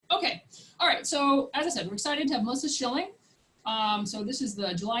right, so as I said, we're excited to have Melissa Schilling. So this is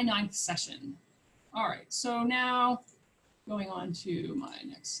the July 9th session. All right, so now going on to my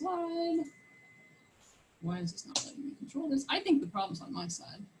next slide. Why is this not letting me control this? I think the problem's on my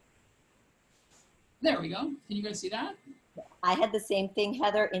side. There we go. Can you guys see that? I had the same thing,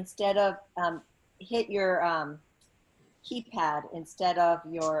 Heather. Instead of hit your keypad instead of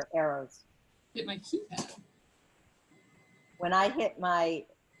your arrows. Hit my keypad. When I hit my,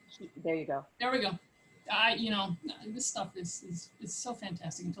 there you go. There we go. You know, this stuff is so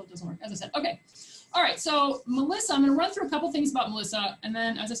fantastic until it doesn't work, as I said. Okay. All right. So Melissa, I'm going to run through a couple things about Melissa, and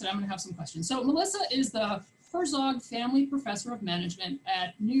then, as I said, I'm going to have some questions. So Melissa is the Herzog Family Professor of Management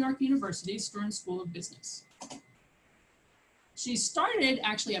at New York University Stern School of Business. She started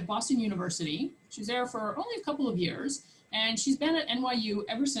actually at Boston University. She was there for only a couple of years, and she's been at NYU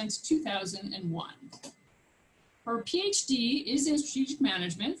ever since 2001. Her PhD is in strategic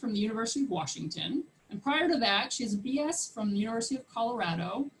management from the University of Washington. And prior to that, she has a BS from the University of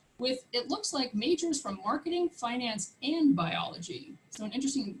Colorado with, it looks like, majors from marketing, finance, and biology. So an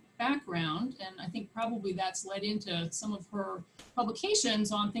interesting background, and I think probably that's led into some of her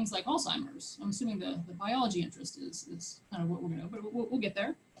publications on things like Alzheimer's. I'm assuming the biology interest is kind of what we're going to, but we'll get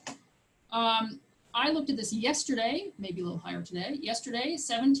there. I looked at this yesterday, maybe a little higher today. Yesterday,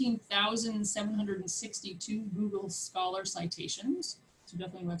 17,762 Google Scholar citations. So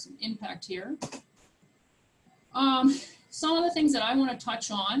definitely we have some impact here. Some of the things that I want to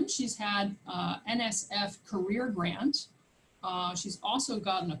touch on, she's had NSF Career Grant. She's also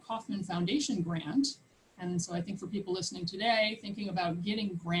gotten a Kauffman Foundation grant. And so I think for people listening today, thinking about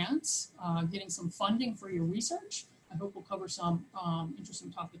getting grants, getting some funding for your research, I hope we'll cover some interesting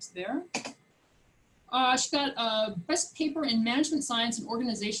topics there. She got a Best Paper in Management Science and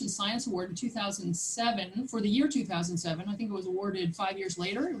Organization Science Award in 2007 for the year 2007. I think it was awarded 5 years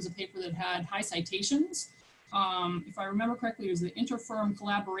later. It was a paper that had high citations. If I remember correctly, it was the Interfirm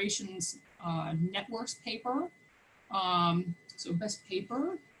Collaborations Networks paper. So Best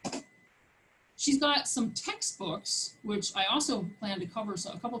Paper. She's got some textbooks, which I also plan to cover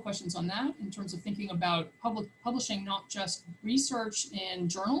a couple of questions on that in terms of thinking about publishing not just research in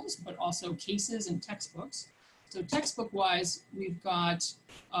journals, but also cases and textbooks. So textbook-wise, we've got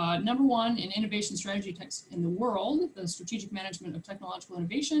 #1 in innovation strategy text in the world, the Strategic Management of Technological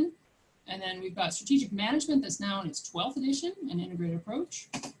Innovation. And then we've got Strategic Management that's now in its 12th edition, an integrated approach.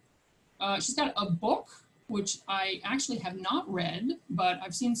 She's got a book, which I actually have not read, but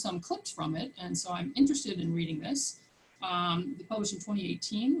I've seen some clips from it, and so I'm interested in reading this. Published in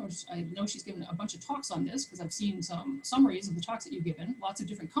 2018, which I know she's given a bunch of talks on this because I've seen some summaries of the talks that you've given. Lots of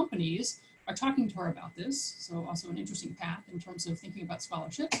different companies are talking to her about this, so also an interesting path in terms of thinking about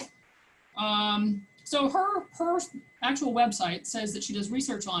scholarship. So her actual website says that she does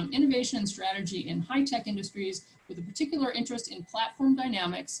research on innovation and strategy in high-tech industries with a particular interest in platform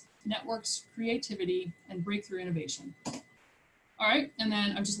dynamics, networks, creativity, and breakthrough innovation. All right, and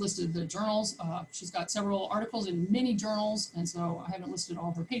then I've just listed the journals. She's got several articles in many journals, and so I haven't listed all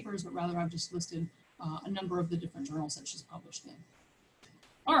of her papers, but rather I've just listed a number of the different journals that she's published in.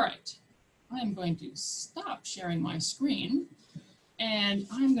 All right, I'm going to stop sharing my screen, and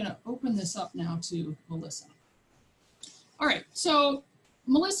I'm going to open this up now to Melissa. All right, so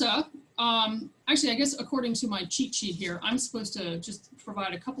Melissa, actually, I guess according to my cheat sheet here, I'm supposed to just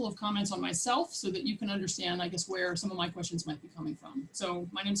provide a couple of comments on myself so that you can understand, I guess, where some of my questions might be coming from. So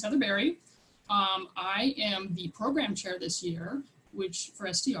my name is Heather Berry. I am the program chair this year, for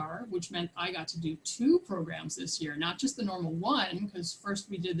STR, which meant I got to do 2 programs this year, not just the normal one, because first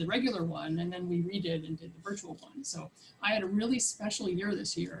we did the regular one and then we redid and did the virtual one. So I had a really special year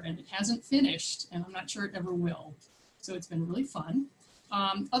this year, and it hasn't finished, and I'm not sure it ever will. So it's been really fun.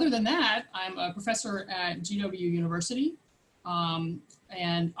 Other than that, I'm a professor at GW University, and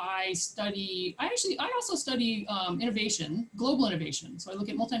I also study innovation, global innovation. So I look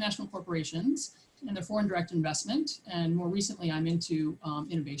at multinational corporations and their foreign direct investment, and more recently I'm into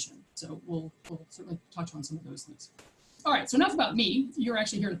innovation. So we'll certainly touch on some of those things. All right, so enough about me. You're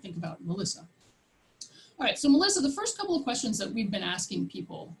actually here to think about Melissa. All right, so Melissa, the first couple of questions that we've been asking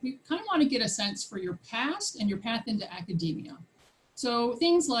people, we kind of want to get a sense for your past and your path into academia. So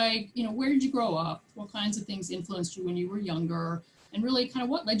things like, you know, where did you grow up? What kinds of things influenced you when you were younger? And really kind of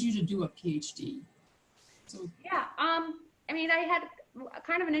what led you to do a PhD? So yeah, I mean, I had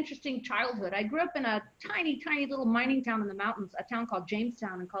kind of an interesting childhood. I grew up in a tiny, tiny little mining town in the mountains, a town called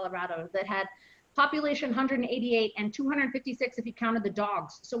Jamestown in Colorado that had population 188 and 256 if you counted the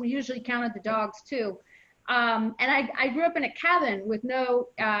dogs. So we usually counted the dogs too. And I grew up in a cabin with no,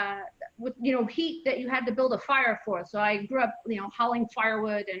 heat that you had to build a fire for. So I grew up, hauling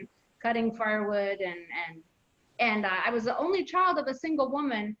firewood and cutting firewood, and I was the only child of a single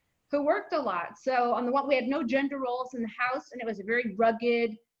woman who worked a lot. So on the one, we had no gender roles in the house, and it was a very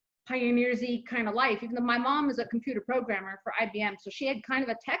rugged, pioneersy kind of life. Even though my mom is a computer programmer for IBM, so she had kind of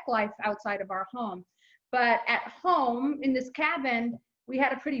a tech life outside of our home. But at home in this cabin, we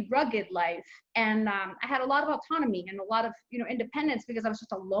had a pretty rugged life, and I had a lot of autonomy and a lot of independence because I was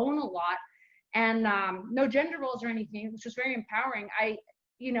just alone a lot, and no gender roles or anything. It was just very empowering.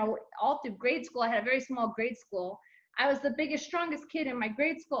 All through grade school, I had a very small grade school. I was the biggest, strongest kid in my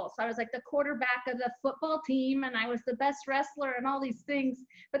grade school. So I was like the quarterback of the football team, and I was the best wrestler and all these things.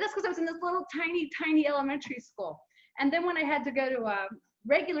 But that's because I was in this little tiny elementary school. And then when I had to go to a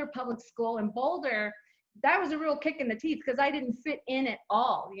regular public school in Boulder, that was a real kick in the teeth because I didn't fit in at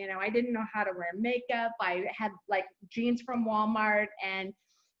all. I didn't know how to wear makeup. I had like jeans from Walmart, and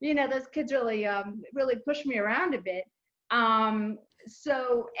those kids really pushed me around a bit.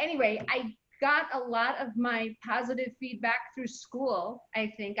 So anyway, I got a lot of my positive feedback through school.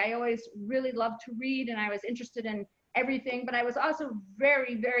 I think I always really loved to read, and I was interested in everything, but I was also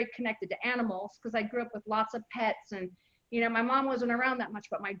very, very connected to animals because I grew up with lots of pets, and my mom wasn't around that much,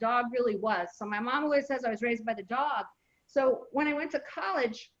 but my dog really was. So my mom always says I was raised by the dog. So when I went to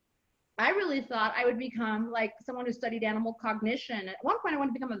college, I really thought I would become like someone who studied animal cognition. At one point I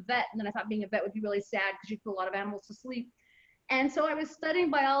wanted to become a vet, and then I thought being a vet would be really sad because you put a lot of animals to sleep. And so I was studying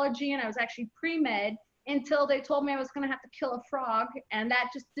biology, and I was actually pre-med until they told me I was going to have to kill a frog, and that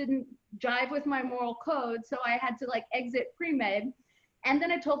just didn't jive with my moral code. So I had to exit pre-med. And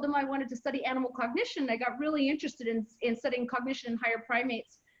then I told them I wanted to study animal cognition. I got really interested in studying cognition in higher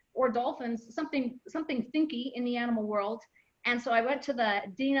primates or dolphins, something thinky in the animal world. And so I went to the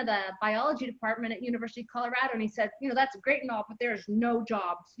dean of the biology department at University of Colorado, and he said, that's great and all, but there's no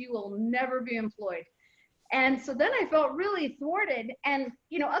jobs. You will never be employed. And so then I felt really thwarted. And,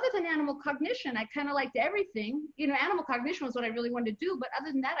 other than animal cognition, I kind of liked everything. Animal cognition was what I really wanted to do. But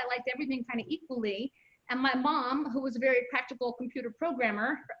other than that, I liked everything kind of equally. And my mom, who was a very practical computer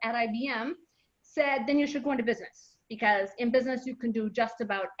programmer at IBM, said, then you should go into business, because in business, you can do just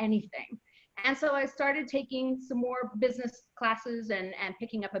about anything. And so I started taking some more business classes and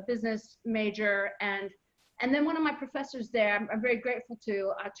picking up a business major. And then one of my professors there, I'm very grateful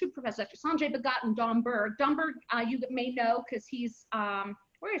to, two professors, actually, Sanjay Bhagat and Don Berg. Don Berg, you may know because he's,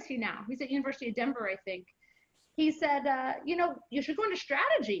 where is he now? He's at University of Denver, I think. He said, you should go into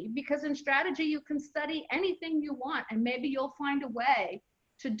strategy, because in strategy, you can study anything you want, and maybe you'll find a way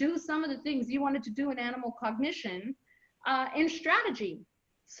to do some of the things you wanted to do in animal cognition in strategy.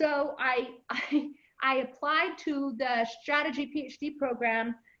 So I applied to the strategy PhD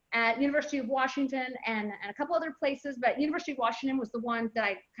program at University of Washington and a couple other places, but University of Washington was the one that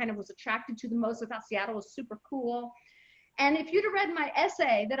I kind of was attracted to the most. I thought Seattle was super cool. And if you'd have read my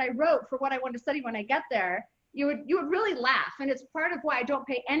essay that I wrote for what I wanted to study when I get there, you would really laugh. And it's part of why I don't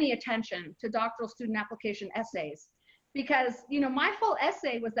pay any attention to doctoral student application essays. Because, my whole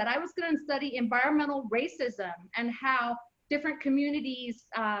essay was that I was going to study environmental racism and how different communities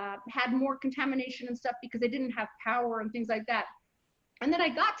had more contamination and stuff because they didn't have power and things like that. And then I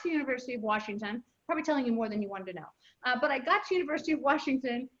got to University of Washington, probably telling you more than you wanted to know. But I got to University of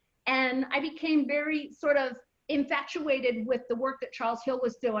Washington, and I became very sort of infatuated with the work that Charles Hill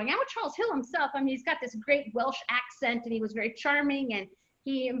was doing. And with Charles Hill himself, he's got this great Welsh accent, and he was very charming, and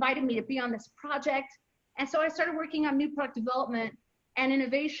he invited me to be on this project. And so I started working on new product development and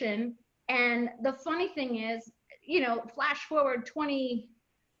innovation. And the funny thing is, flash forward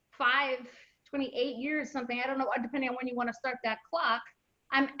 25, 28 years, something, I don't know, depending on when you want to start that clock,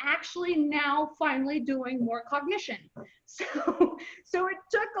 I'm actually now finally doing more cognition. So it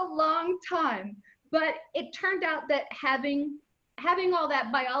took a long time, but it turned out that having all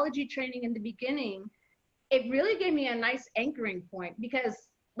that biology training in the beginning, it really gave me a nice anchoring point, because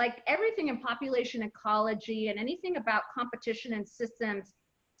like everything in population ecology and anything about competition and systems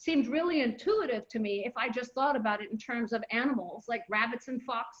seemed really intuitive to me if I just thought about it in terms of animals like rabbits and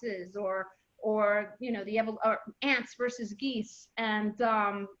foxes, or ants versus geese, and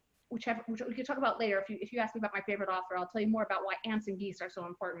which we could talk about later. If you ask me about my favorite author, I'll tell you more about why ants and geese are so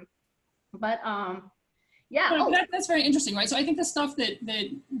important. But yeah, that's very interesting, right? So I think the stuff that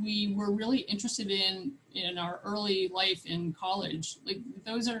we were really interested in our early life in college, like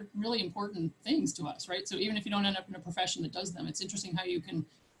those are really important things to us, right? So even if you don't end up in a profession that does them, it's interesting how you can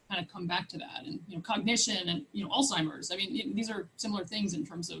kind of come back to that. And cognition and Alzheimer's. I mean, these are similar things in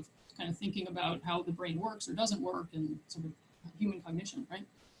terms of kind of thinking about how the brain works or doesn't work, and sort of human cognition, right?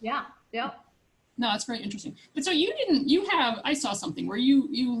 Yeah. No, it's very interesting. But so I saw something where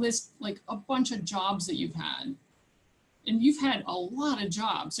you list like a bunch of jobs that you've had. and you've had a lot of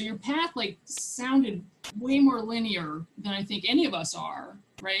jobs. So your path like sounded way more linear than I think any of us are,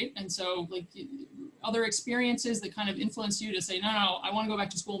 right? And so like other experiences that kind of influenced you to say, no, I want to go back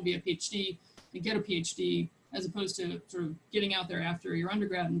to school and be a PhD and get a PhD, as opposed to sort of getting out there after your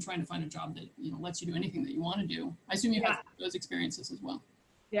undergrad and trying to find a job that, you know, lets you do anything that you want to do. I assume you have those experiences as well.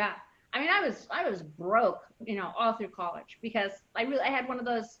 Yeah. I mean, I was broke, you know, all through college because I had one of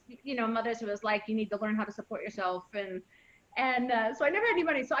those, you know, mothers who was like, you need to learn how to support yourself. And so I never had any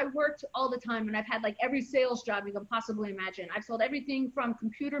money. So I worked all the time, and I've had like every sales job you can possibly imagine. I've sold everything from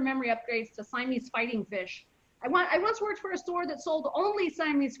computer memory upgrades to Siamese fighting fish. I once worked for a store that sold only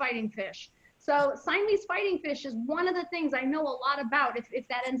Siamese fighting fish. So Siamese fighting fish is one of the things I know a lot about, if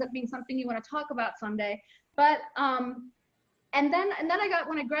that ends up being something you want to talk about someday. But, and then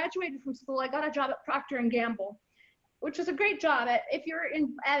when I graduated from school, I got a job at Procter & Gamble, which was a great job. If you're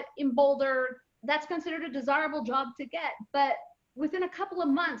in Boulder, that's considered a desirable job to get. But within a couple of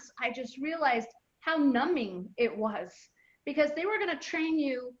months, I just realized how numbing it was, because they were going to train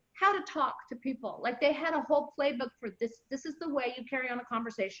you how to talk to people. Like they had a whole playbook for this. This is the way you carry on a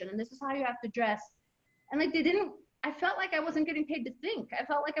conversation, and this is how you have to dress. And like I felt like I wasn't getting paid to think. I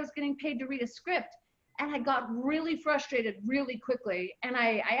felt like I was getting paid to read a script. And I got really frustrated really quickly. And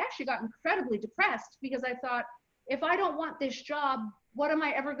I actually got incredibly depressed, because I thought, if I don't want this job, what am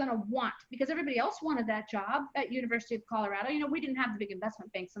I ever going to want? Because everybody else wanted that job at University of Colorado. You know, we didn't have the big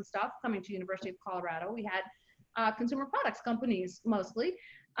investment banks and stuff coming to University of Colorado. We had consumer products companies mostly.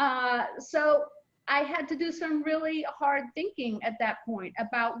 So I had to do some really hard thinking at that point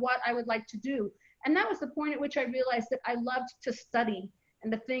about what I would like to do. And that was the point at which I realized that I loved to study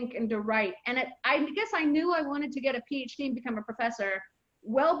and to think and to write. And I guess I knew I wanted to get a PhD and become a professor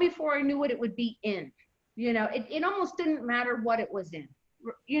well before I knew what it would be in. You know, it almost didn't matter what it was in,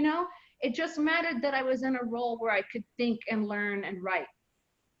 you know, it just mattered that I was in a role where I could think and learn and write.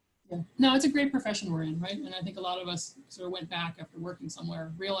 Yeah. No, it's a great profession we're in, right? And I think a lot of us sort of went back after working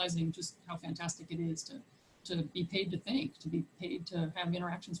somewhere, realizing just how fantastic it is to be paid to think, to be paid to have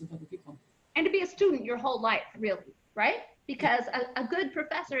interactions with other people. And to be a student your whole life, really, right? Because a good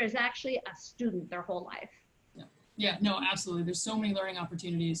professor is actually a student their whole life. Yeah, no, absolutely. There's so many learning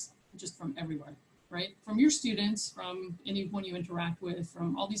opportunities just from everywhere, right? From your students, from anyone you interact with,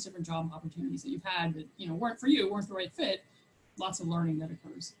 from all these different job opportunities that you've had that, you know, weren't for you, weren't the right fit. Lots of learning that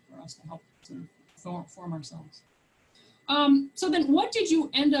occurs for us to help sort of form ourselves. So then what did you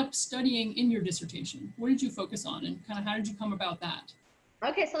end up studying in your dissertation? What did you focus on, and kind of how did you come about that?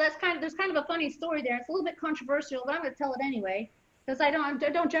 Okay, so there's kind of a funny story there. It's a little bit controversial, but I'm going to tell it anyway, because I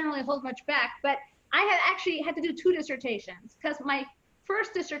don't generally hold much back. But I had actually had to do 2 dissertations, because my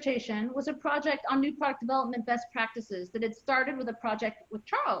first dissertation was a project on new product development best practices that had started with a project with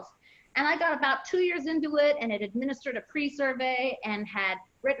Charles. And I got about 2 years into it, and had administered a pre-survey and had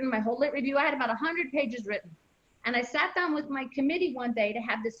written my whole lit review. I had about 100 pages written. And I sat down with my committee one day to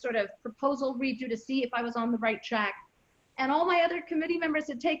have this sort of proposal read through to see if I was on the right track. And all my other committee members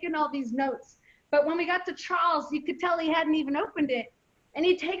had taken all these notes. But when we got to Charles, you could tell he hadn't even opened it. And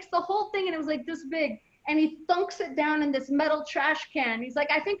he takes the whole thing, and it was like this big, and he thunks it down in this metal trash can. He's like,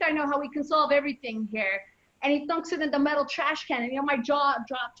 I think I know how we can solve everything here. And he thunks it in the metal trash can. And, you know, my jaw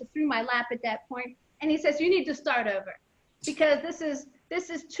dropped through my lap at that point. And he says, you need to start over, because this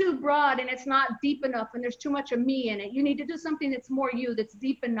is too broad, and it's not deep enough, and there's too much of me in it. You need to do something that's more you, that's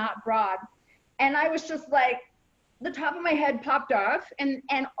deep and not broad. And I was just like, the top of my head popped off, and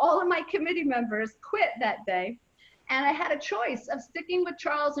all of my committee members quit that day. And I had a choice of sticking with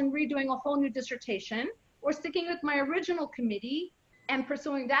Charles and redoing a whole new dissertation, or sticking with my original committee and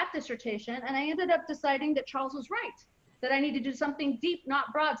pursuing that dissertation. And I ended up deciding that Charles was right, that I need to do something deep,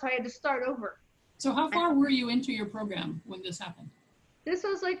 not broad. So I had to start over. So how far were you into your program when this happened? This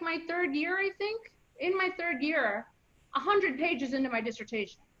was like my 3rd year, I think. In my 3rd year, 100 pages into my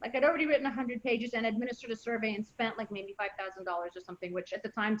dissertation. Like I'd already written 100 pages and administered a survey and spent like maybe $5,000 or something, which at the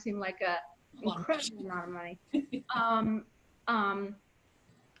time seemed like a incredible amount of money.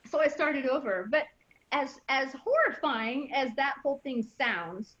 So I started over. But as horrifying as that whole thing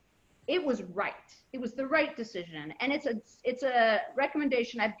sounds, it was right. It was the right decision. And it's a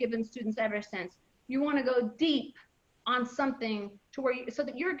recommendation I've given students ever since. You want to go deep on something to where so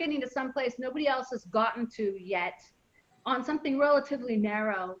that you're getting to someplace nobody else has gotten to yet, on something relatively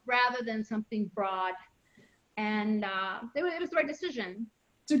narrow rather than something broad. And it was the right decision.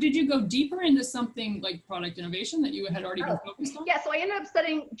 So did you go deeper into something like product innovation that you had already been focused on? Yeah, so I ended up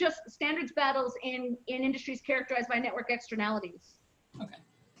studying just standards battles in industries characterized by network externalities.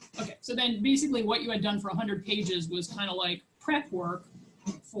 Okay, so then basically what you had done for 100 pages was kind of like prep work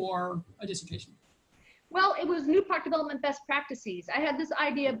for a dissertation. Well, it was new product development best practices. I had this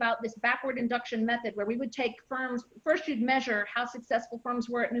idea about this backward induction method where we would take firms, first you'd measure how successful firms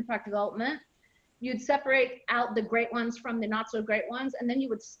were at new product development. You'd separate out the great ones from the not so great ones, and then you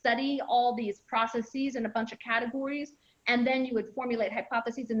would study all these processes in a bunch of categories, and then you would formulate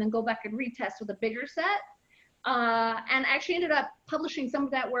hypotheses and then go back and retest with a bigger set. And actually ended up publishing some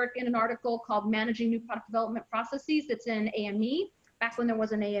of that work in an article called Managing New Product Development Processes that's in AME, back when there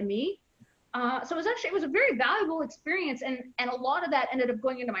was an AME. So it was a very valuable experience, and a lot of that ended up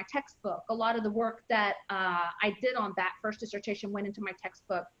going into my textbook. A lot of the work that I did on that first dissertation went into my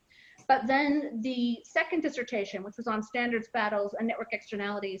textbook. But then the second dissertation, which was on standards battles and network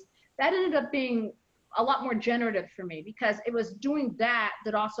externalities, that ended up being a lot more generative for me, because it was doing that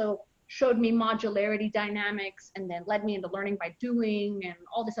also showed me modularity dynamics and then led me into learning by doing and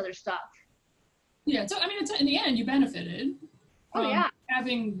all this other stuff. Yeah, so I mean, in the end, you benefited Oh, yeah.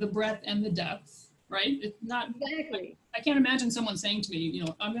 having the breadth and the depth, right? It's not, Exactly. I can't imagine someone saying to me, you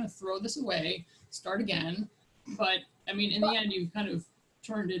know, I'm going to throw this away, start again. But I mean, in the end, you kind of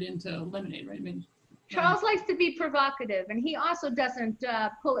turned it into lemonade, right? I mean, Charles likes to be provocative, and he also doesn't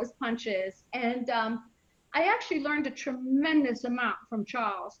pull his punches. And I actually learned a tremendous amount from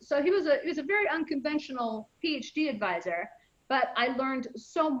Charles. So he was a very unconventional PhD advisor, but I learned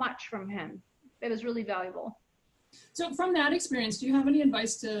so much from him. It was really valuable. So from that experience, do you have any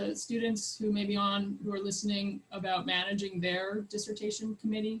advice to students who may be who are listening about managing their dissertation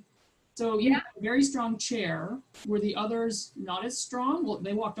committee? So you have a very strong chair. Were the others not as strong? Well,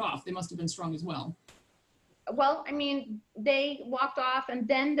 they walked off. They must have been strong as well. Well, I mean, they walked off, and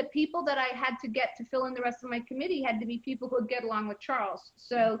then the people that I had to get to fill in the rest of my committee had to be people who would get along with Charles.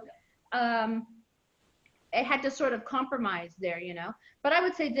 So I had to sort of compromise there, you know. But I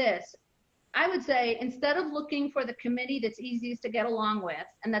would say this. I would say, instead of looking for the committee that's easiest to get along with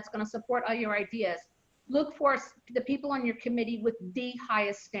and that's going to support all your ideas, look for the people on your committee with the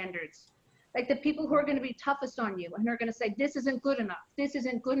highest standards. Like the people who are going to be toughest on you and are going to say, this isn't good enough. This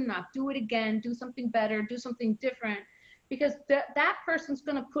isn't good enough. Do it again. Do something better. Do something different. Because that person's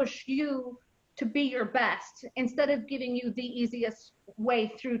going to push you to be your best instead of giving you the easiest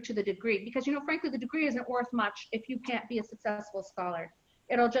way through to the degree. Because, you know, frankly, the degree isn't worth much if you can't be a successful scholar.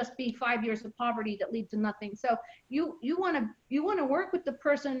 It'll just be 5 years of poverty that lead to nothing. So you want to work with the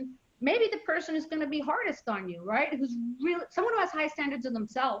person. Maybe the person is going to be hardest on you, right? Who's really someone who has high standards of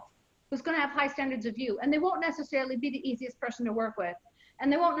themselves, who's going to have high standards of you, and they won't necessarily be the easiest person to work with, and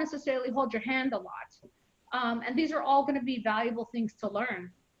they won't necessarily hold your hand a lot. And these are all going to be valuable things to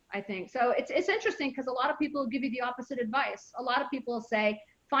learn, I think. So it's interesting because a lot of people will give you the opposite advice. A lot of people will say,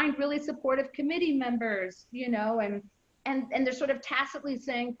 find really supportive committee members, you know, and they're sort of tacitly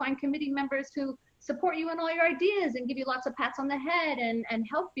saying, find committee members who support you in all your ideas and give you lots of pats on the head and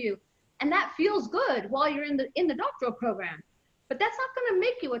help you. And that feels good while you're in the doctoral program. But that's not going to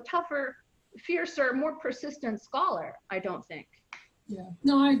make you a tougher, fiercer, more persistent scholar, I don't think. Yeah,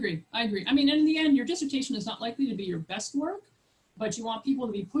 no, I agree. I mean, in the end, your dissertation is not likely to be your best work, but you want people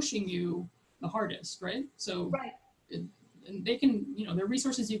to be pushing you the hardest, right? So Right. And they can, you know, there are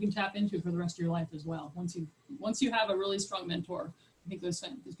resources you can tap into for the rest of your life as well. Once you have a really strong mentor, I think those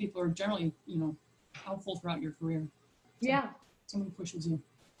people are generally, you know, helpful throughout your career. So Yeah. someone pushes you.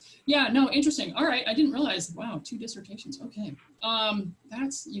 Yeah, no, interesting. All right, I didn't realize. Wow, 2 dissertations. Okay,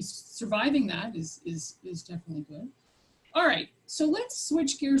 surviving that is definitely good. All right, so let's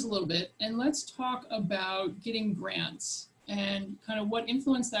switch gears a little bit and let's talk about getting grants and kind of what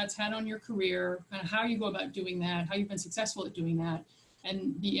influence that's had on your career, kind of how you go about doing that, how you've been successful at doing that,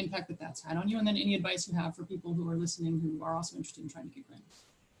 and the impact that that's had on you, and then any advice you have for people who are listening who are also interested in trying to get grants.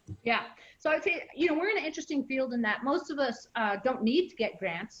 Yeah. So I'd say, you know, we're in an interesting field in that most of us don't need to get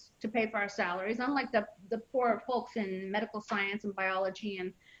grants to pay for our salaries, unlike the poor folks in medical science and biology.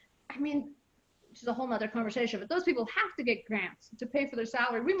 And I mean, which is a whole nother conversation, but those people have to get grants to pay for their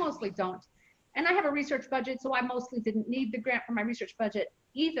salary. We mostly don't. And I have a research budget, so I mostly didn't need the grant for my research budget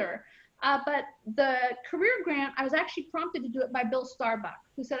either. But the career grant, I was actually prompted to do it by Bill Starbuck,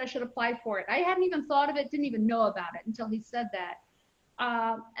 who said I should apply for it. I hadn't even thought of it, didn't even know about it until he said that.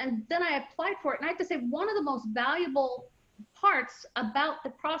 And then I applied for it. And I have to say, one of the most valuable parts about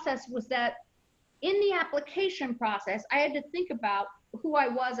the process was that in the application process, I had to think about who I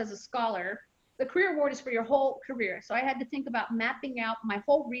was as a scholar. The career award is for your whole career. So I had to think about mapping out my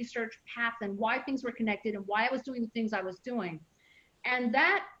whole research path and why things were connected and why I was doing the things I was doing. And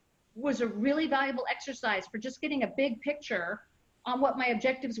that was a really valuable exercise for just getting a big picture on what my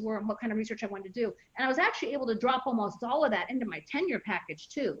objectives were and what kind of research I wanted to do. And I was actually able to drop almost all of that into my tenure package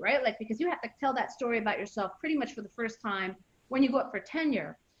too, right? Like, because you have to tell that story about yourself pretty much for the first time when you go up for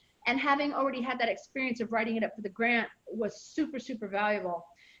tenure. And having already had that experience of writing it up for the grant was super, super valuable.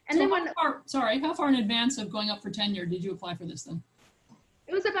 And So then when how far in advance of going up for tenure did you apply for this then?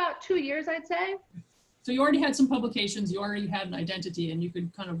 it was about 2 years, I'd say. So you already had some publications, you already had an identity, and you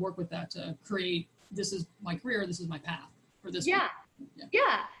could kind of work with that to create, this is my career, this is my path for this. Yeah. Yeah.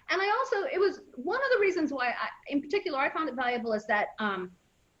 Yeah. And I also, it was one of the reasons why in particular, I found it valuable is that a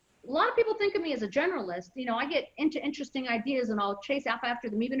lot of people think of me as a generalist. You know, I get into interesting ideas and I'll chase after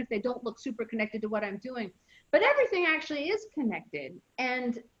them, even if they don't look super connected to what I'm doing. But everything actually is connected.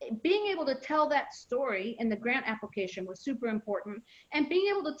 And being able to tell that story in the grant application was super important. And being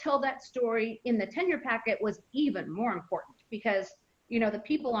able to tell that story in the tenure packet was even more important because, you know, the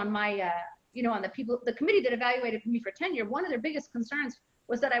people on my, the committee that evaluated me for tenure, one of their biggest concerns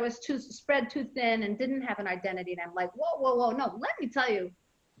was that I was spread too thin and didn't have an identity. And I'm like, whoa, no, let me tell you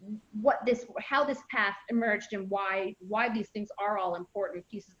how this path emerged and why these things are all important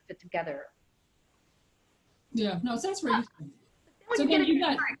pieces to fit together. Yeah, no, so that's really good. So then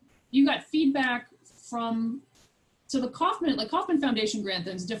you got feedback from, so the Kauffman Foundation grant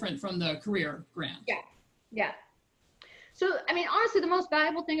then is different from the career grant. Yeah. So, I mean, honestly, the most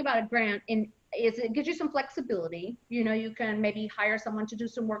valuable thing about a grant is it gives you some flexibility. You know, you can maybe hire someone to do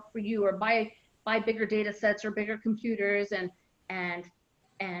some work for you or buy bigger data sets or bigger computers and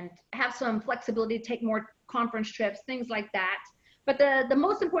have some flexibility to take more conference trips, things like that. But the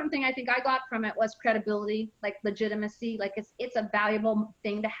most important thing I think I got from it was credibility, like legitimacy. Like it's a valuable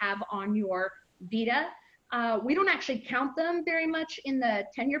thing to have on your vita. We don't actually count them very much in the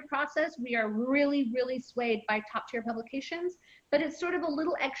tenure process. We are really, really swayed by top tier publications, but it's sort of a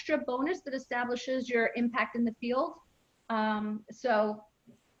little extra bonus that establishes your impact in the field. So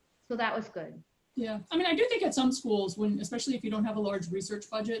that was good. Yeah, I mean, I do think at some schools, especially if you don't have a large research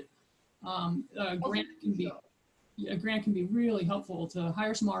budget, a grant can be really helpful to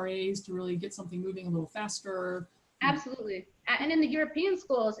hire some RAs to really get something moving a little faster. Absolutely. And in the European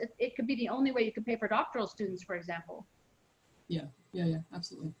schools, it could be the only way you could pay for doctoral students, for example. Yeah,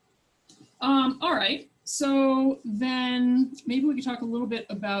 absolutely. All right, so then maybe we could talk a little bit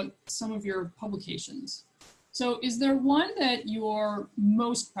about some of your publications. So is there one that you're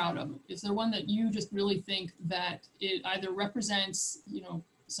most proud of? Is there one that you just really think that it either represents, you know,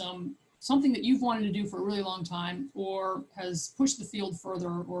 something that you've wanted to do for a really long time or has pushed the field further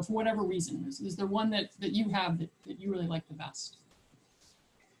or for whatever reason? Is there one that you have that you really like the best?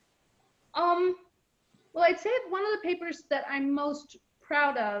 Well, I'd say one of the papers that I'm most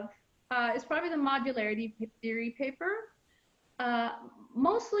proud of is probably the modularity theory paper,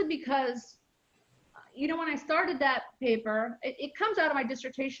 mostly because, you know, when I started that paper, it comes out of my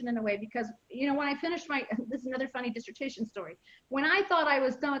dissertation in a way because, you know, when I finished this is another funny dissertation story. When I thought I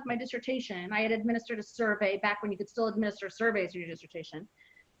was done with my dissertation, I had administered a survey back when you could still administer surveys for your dissertation.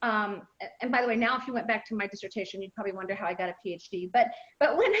 And by the way, now if you went back to my dissertation, you'd probably wonder how I got a PhD. But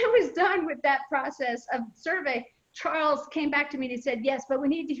when I was done with that process of survey, Charles came back to me and he said, yes, but we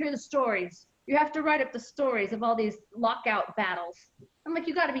need to hear the stories. You have to write up the stories of all these lockout battles. I'm like,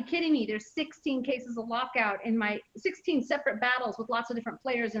 you got to be kidding me. There's 16 cases of lockout in my 16 separate battles with lots of different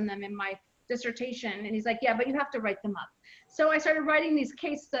players in them in my dissertation. And he's like, yeah, but you have to write them up. So I started writing these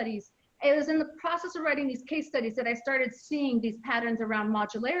case studies. It was in the process of writing these case studies that I started seeing these patterns around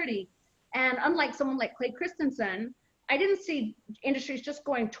modularity. And unlike someone like Clay Christensen, I didn't see industries just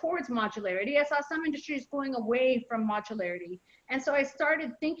going towards modularity. I saw some industries going away from modularity. And so I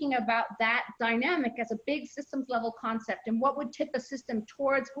started thinking about that dynamic as a big systems level concept and what would tip a system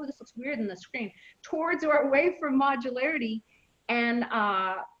towards, oh, this looks weird in the screen, towards or away from modularity. And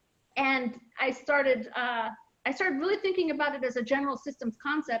I started really thinking about it as a general systems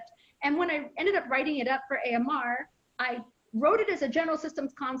concept. And when I ended up writing it up for AMR, I wrote it as a general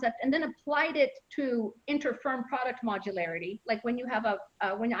systems concept and then applied it to inter-firm product modularity. Like when you have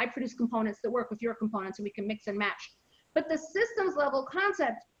when I produce components that work with your components and we can mix and match. But the systems level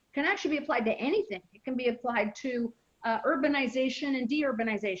concept can actually be applied to anything. It can be applied to urbanization and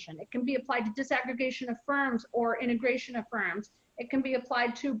deurbanization. It can be applied to disaggregation of firms or integration of firms. It can be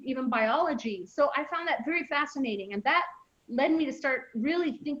applied to even biology. So I found that very fascinating. And that led me to start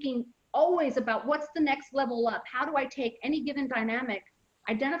really thinking always about what's the next level up? How do I take any given dynamic,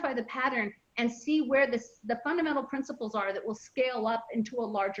 identify the pattern, and see where the fundamental principles are that will scale up into a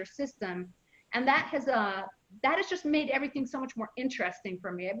larger system? And that has just made everything so much more interesting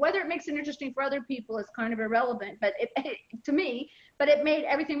for me. Whether it makes it interesting for other people is kind of irrelevant, but to me, but it made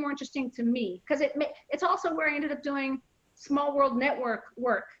everything more interesting to me because it's also where I ended up doing small world network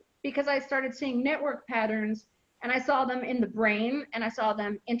work because I started seeing network patterns. And I saw them in the brain, and I saw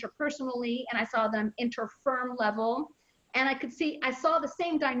them interpersonally, and I saw them inter-firm level. And I saw the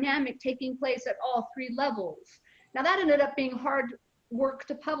same dynamic taking place at all three levels. Now that ended up being hard work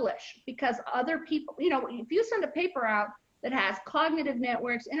to publish because other people, if you send a paper out that has cognitive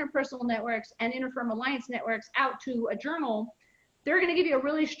networks, interpersonal networks, and interfirm alliance networks out to a journal, they're going to give you a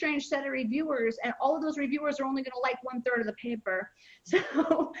really strange set of reviewers, and all of those reviewers are only going to like 1/3 of the paper.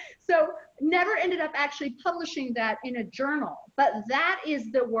 So never ended up actually publishing that in a journal. But that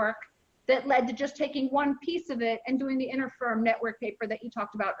is the work that led to just taking one piece of it and doing the interfirm network paper that you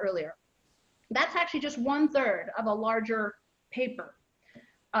talked about earlier. That's actually just 1/3 of a larger paper.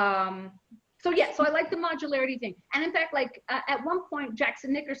 So I like the modularity thing. And in fact, at one point,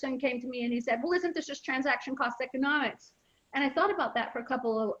 Jackson Nickerson came to me and he said, well, isn't this just transaction cost economics? And I thought about that for a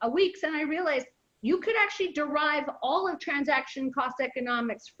couple of weeks, and I realized you could actually derive all of transaction cost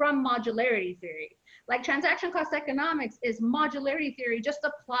economics from modularity theory. Like transaction cost economics is modularity theory just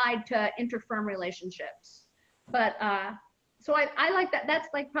applied to interfirm relationships. But so I like that. That's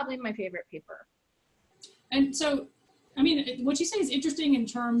like probably my favorite paper. And so, I mean, what you say is interesting in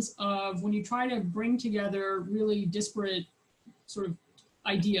terms of when you try to bring together really disparate sort of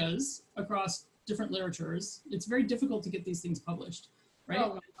ideas across different literatures, it's very difficult to get these things published, right?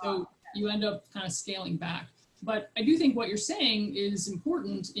 Oh, so you end up kind of scaling back. But I do think what you're saying is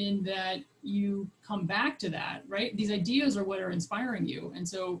important in that you come back to that, right? These ideas are what are inspiring you. And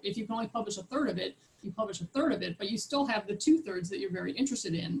so if you can only publish 1/3 of it, you publish 1/3 of it, but you still have the 2/3 that you're very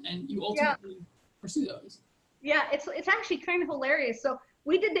interested in, and you ultimately pursue those. Yeah, it's actually kind of hilarious. So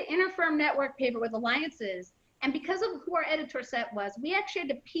we did the interfirm network paper with alliances, and because of who our editor set was, we actually had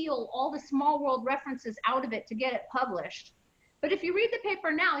to peel all the small world references out of it to get it published. But if you read the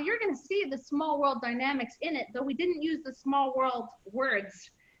paper now, you're going to see the small world dynamics in it, though we didn't use the small world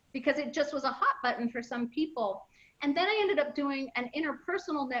words because it just was a hot button for some people. And then I ended up doing an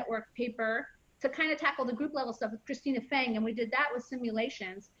interpersonal network paper to kind of tackle the group level stuff with Christina Feng, and we did that with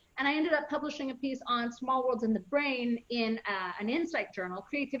simulations. And I ended up publishing a piece on small worlds in the brain in an insight journal,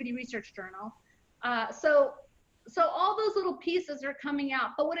 creativity research journal. So all those little pieces are coming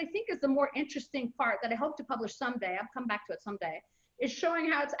out. But what I think is the more interesting part that I hope to publish someday, I'll come back to it someday, is showing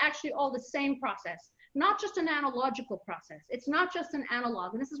how it's actually all the same process, not just an analogical process. It's not just an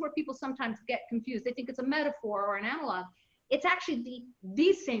analog. And this is where people sometimes get confused. They think it's a metaphor or an analog. It's actually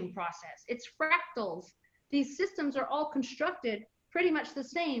the same process. It's fractals. These systems are all constructed pretty much the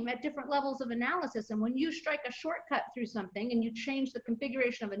same at different levels of analysis. And when you strike a shortcut through something and you change the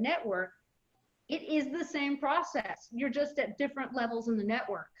configuration of a network, it is the same process. You're just at different levels in the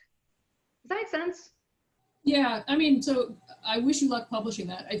network. Does that make sense? Yeah, I mean, so I wish you luck publishing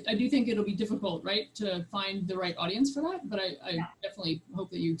that. I do think it'll be difficult, right, to find the right audience for that, but I definitely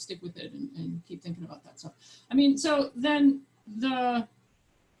hope that you stick with it and keep thinking about that stuff. I mean, so then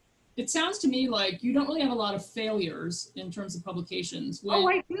it sounds to me like you don't really have a lot of failures in terms of publications. Oh,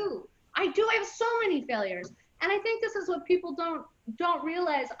 I do. I have so many failures. And I think this is what people don't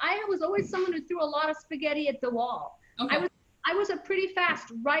realize. I was always someone who threw a lot of spaghetti at the wall. Okay. I was a pretty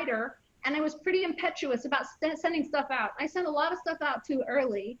fast writer, and I was pretty impetuous about sending stuff out. I sent a lot of stuff out too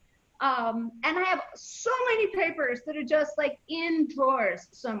early. And I have so many papers that are just like in drawers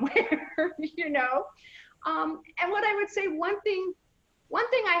somewhere, And what I would say, one thing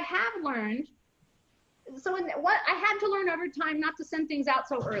I have learned, what I had to learn over time not to send things out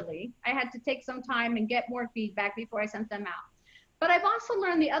so early. I had to take some time and get more feedback before I sent them out. But I've also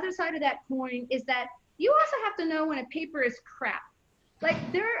learned the other side of that coin is that you also have to know when a paper is crap.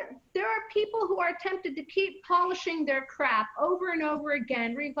 Like there are people who are tempted to keep polishing their crap over and over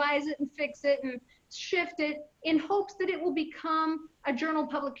again, revise it and fix it and shift it in hopes that it will become a journal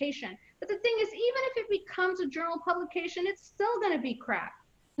publication. But the thing is, even if it becomes a journal publication, it's still going to be crap.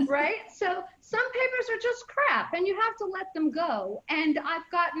 Right? So some papers are just crap and you have to let them go. And I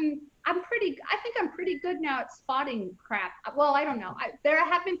think I'm pretty good now at spotting crap. Well, I don't know. There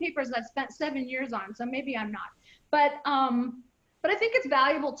have been papers I've spent 7 years on, so maybe I'm not. But I think it's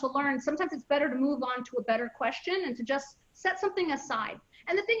valuable to learn. Sometimes it's better to move on to a better question and to just set something aside.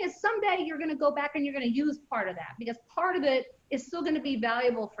 And the thing is, someday you're going to go back and you're going to use part of that because part of it is still going to be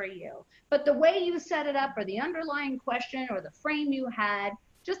valuable for you. But the way you set it up or the underlying question or the frame you had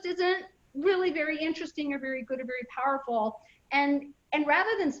just isn't really very interesting or very good or very powerful. And rather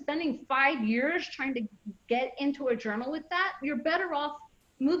than spending 5 years trying to get into a journal with that, you're better off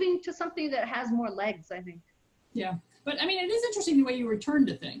moving to something that has more legs, I think. Yeah, but I mean, it is interesting the way you return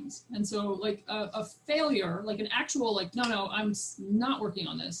to things. And so like a failure, like an actual, like, no, I'm not working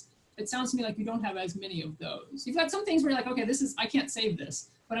on this. It sounds to me like you don't have as many of those. You've got some things where you're like, okay, I can't save this,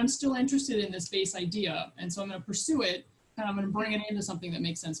 but I'm still interested in this base idea. And so I'm going to pursue it. And I'm going to bring it into something that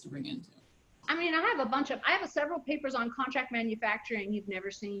makes sense to bring into. I mean, I have several papers on contract manufacturing you've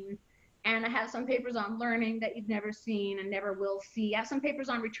never seen. And I have some papers on learning that you've never seen and never will see. I have some papers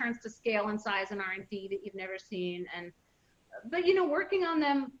on returns to scale and size and R&D that you've never seen. But working on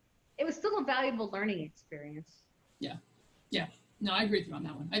them, it was still a valuable learning experience. Yeah. Yeah. No, I agree with you on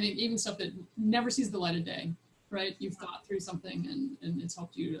that one. I think even stuff that never sees the light of day, right? You've thought through something and it's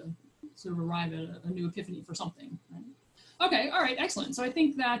helped you to sort of arrive at a new epiphany for something, right? Okay, all right, excellent. So I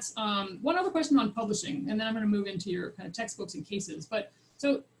think that's one other question on publishing, and then I'm going to move into your kind of textbooks and cases. But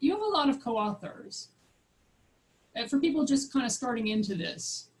so you have a lot of co-authors. For people just kind of starting into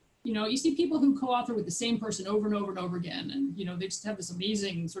this, you see people who co-author with the same person over and over and over again, and they just have this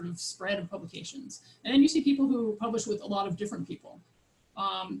amazing sort of spread of publications. And then you see people who publish with a lot of different people.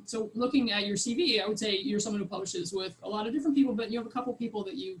 So looking at your CV, I would say you're someone who publishes with a lot of different people, but you have a couple people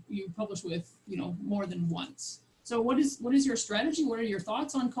that you publish with, more than once. So what is your strategy? What are your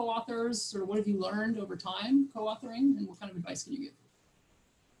thoughts on co-authors? Sort of what have you learned over time co-authoring, and what kind of advice can you give?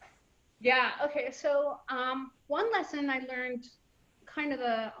 Yeah, okay. So one lesson I learned kind of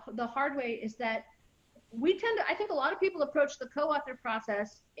the hard way is that I think a lot of people approach the co-author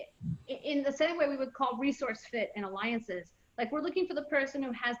process in the same way we would call resource fit in alliances. Like, we're looking for the person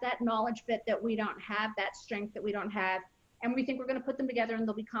who has that knowledge fit that we don't have, that strength that we don't have, and we think we're going to put them together and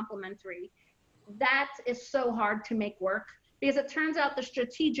they'll be complementary. That is so hard to make work, because it turns out the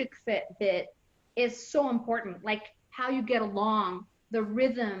strategic fit bit is so important, like how you get along, the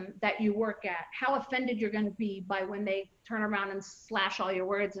rhythm that you work at, how offended you're going to be by when they turn around and slash all your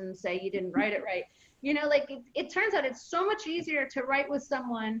words and say you didn't write it right. It turns out it's so much easier to write with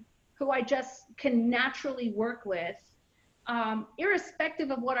someone who I just can naturally work with, irrespective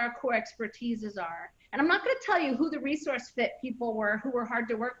of what our core expertises are. And I'm not going to tell you who the resource fit people were who were hard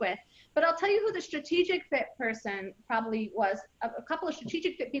to work with, but I'll tell you who the strategic fit person probably was. A couple of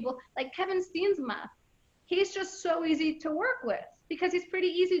strategic fit people, like Kevin Steensma. He's just so easy to work with because he's pretty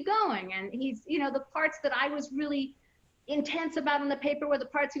easygoing, and he's, the parts that I was really intense about in the paper were the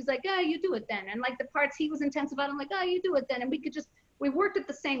parts he's like, oh, you do it then. And like the parts he was intense about, I'm like, oh, you do it then. And we worked at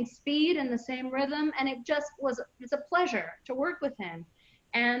the same speed and the same rhythm, and it's a pleasure to work with him.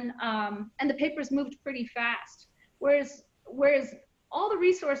 And the papers moved pretty fast. Whereas all the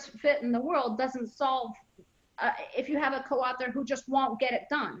resource fit in the world doesn't solve if you have a co-author who just won't get it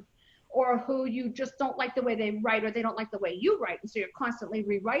done, or who you just don't like the way they write, or they don't like the way you write, and so you're constantly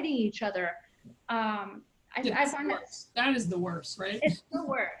rewriting each other. I find that is the worst, right? It's the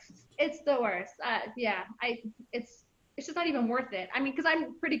worst. It's the worst. It's just not even worth it. I mean, because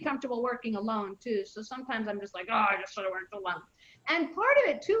I'm pretty comfortable working alone too, so sometimes I'm just like, oh, I just sort of worked alone. And part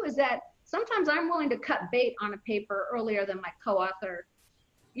of it too is that sometimes I'm willing to cut bait on a paper earlier than my co-author,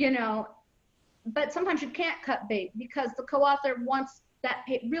 but sometimes you can't cut bait because the co-author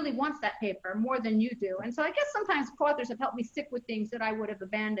really wants that paper more than you do. And so I guess sometimes co-authors have helped me stick with things that I would have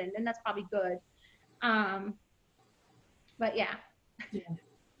abandoned, and that's probably good. But yeah.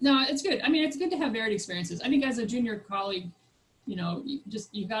 No, it's good. I mean, it's good to have varied experiences. I think as a junior colleague,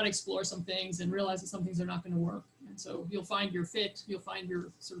 you've got to explore some things and realize that some things are not going to work. And so you'll find your fit, you'll find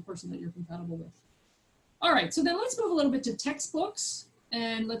your sort of person that you're compatible with. All right, so then let's move a little bit to textbooks,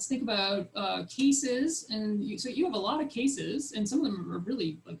 and let's think about cases. And so you have a lot of cases, and some of them are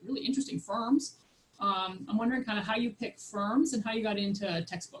really interesting firms. I'm wondering kind of how you pick firms and how you got into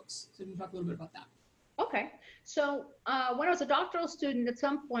textbooks. So you can talk a little bit about that. Okay. So when I was a doctoral student, at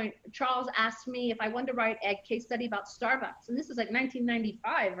some point, Charles asked me if I wanted to write a case study about Starbucks. And this is like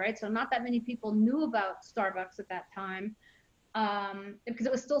 1995, right? So not that many people knew about Starbucks at that time, because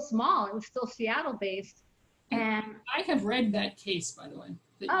it was still small. It was still Seattle-based. And I have read that case, by the way.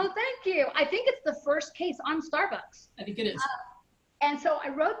 Oh, thank you. I think it's the first case on Starbucks. I think it is. And so I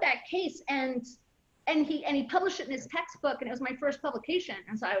wrote that case, and he published it in his textbook, and it was my first publication.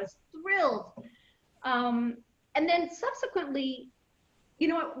 And so I was thrilled. And then subsequently,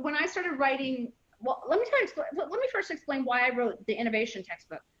 when I started writing, well, let me first explain why I wrote the innovation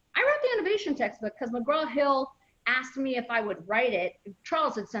textbook. I wrote the innovation textbook because McGraw-Hill asked me if I would write it.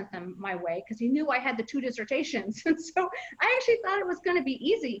 Charles had sent them my way because he knew I had the 2 dissertations. And so I actually thought it was going to be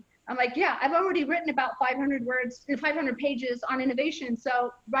easy. I'm like, yeah, I've already written about 500 pages on innovation.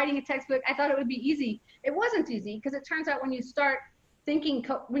 So writing a textbook, I thought it would be easy. It wasn't easy, because it turns out when you start thinking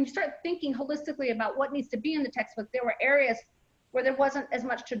holistically about what needs to be in the textbook, there were areas where there wasn't as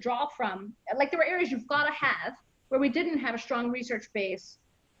much to draw from. Like, there were areas you've got to have where we didn't have a strong research base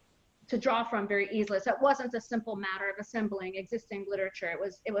to draw from very easily. So it wasn't a simple matter of assembling existing literature.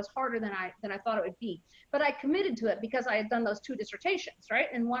 It was harder than I thought it would be. But I committed to it because I had done those 2 dissertations, right?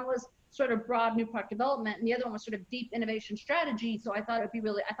 And one was sort of broad new product development, and the other one was sort of deep innovation strategy. So I thought it'd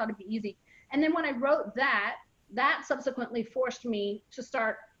be easy. And then when I wrote that, that subsequently forced me to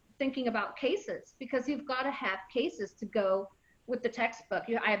start thinking about cases, because you've got to have cases to go with the textbook.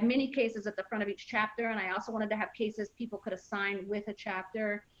 I have many cases at the front of each chapter, and I also wanted to have cases people could assign with a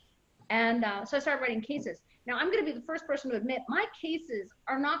chapter. And so I started writing cases. Now, I'm going to be the first person to admit my cases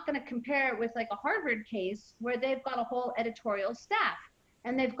are not going to compare with like a Harvard case where they've got a whole editorial staff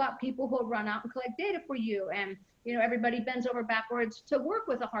and they've got people who run out and collect data for you. And, you know, everybody bends over backwards to work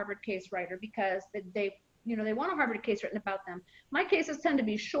with a Harvard case writer because they want a Harvard case written about them. My cases tend to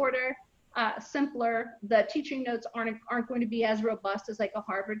be shorter, simpler. The teaching notes aren't going to be as robust as like a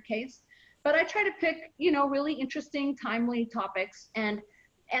Harvard case. But I try to pick, you know, really interesting, timely topics.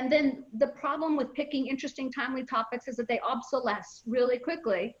 And then the problem with picking interesting, timely topics is that they obsolesce really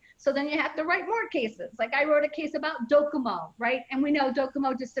quickly. So then you have to write more cases. Like I wrote a case about Docomo, right? And we know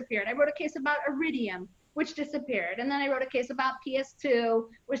Docomo disappeared. I wrote a case about Iridium, which disappeared. And then I wrote a case about PS2,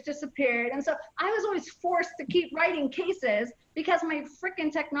 which disappeared. And so I was always forced to keep writing cases because my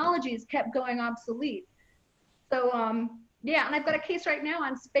freaking technologies kept going obsolete. So yeah, and I've got a case right now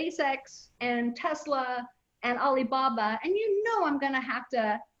on SpaceX and Tesla and Alibaba, and you know I'm going to have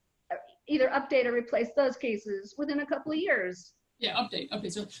to either update or replace those cases within a couple of years. Yeah, update.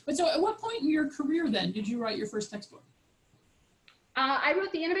 So at what point in your career then did you write your first textbook? I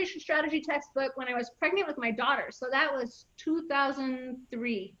wrote the innovation strategy textbook when I was pregnant with my daughter. So that was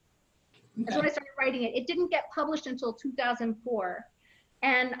 2003. Okay. That's when I started writing it. It didn't get published until 2004.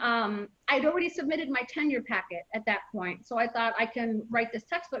 And I'd already submitted my tenure packet at that point. So I thought I can write this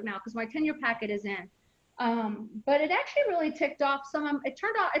textbook now because my tenure packet is in. But it actually really ticked off it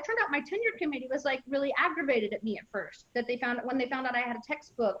turned out my tenure committee was like really aggravated at me at first, that when they found out I had a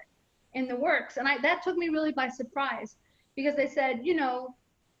textbook in the works. And that took me really by surprise, because they said, you know,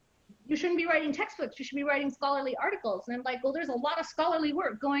 you shouldn't be writing textbooks, you should be writing scholarly articles. And I'm like, well, there's a lot of scholarly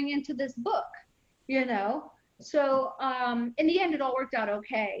work going into this book, you know? So in the end, it all worked out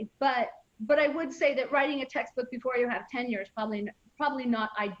okay. But I would say that writing a textbook before you have tenure is probably not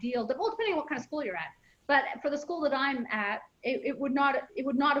ideal, well, depending on what kind of school you're at. But for the school that I'm at, it would not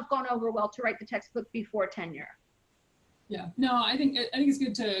have gone over well to write the textbook before tenure. Yeah, no, I think it's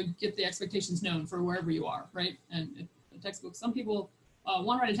good to get the expectations known for wherever you are, right? And a textbook, some people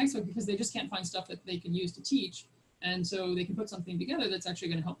want to write a textbook because they just can't find stuff that they can use to teach, and so they can put something together that's actually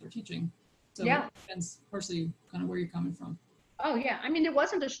going to help their teaching. So yeah, it depends partially kind of where you're coming from. Oh yeah, I mean there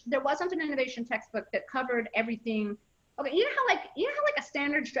wasn't an innovation textbook that covered everything. Okay, you know how like a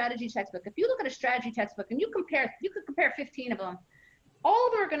standard strategy textbook, if you look at a strategy textbook and you could compare 15 of them, all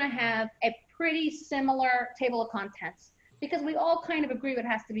of them are going to have a pretty similar table of contents, because we all kind of agree what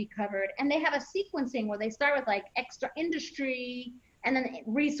has to be covered. And they have a sequencing where they start with like extra industry, and then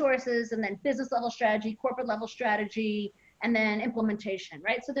resources, and then business level strategy, corporate level strategy, and then implementation,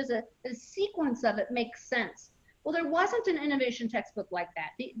 right? So there's a sequence of it makes sense. Well, there wasn't an innovation textbook like that.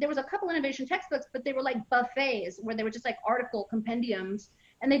 There was a couple innovation textbooks, but they were like buffets where they were just like article compendiums,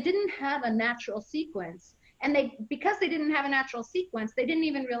 and they didn't have a natural sequence. And because they didn't have a natural sequence, they didn't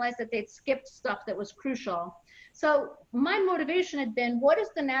even realize that they'd skipped stuff that was crucial. So my motivation had been, what is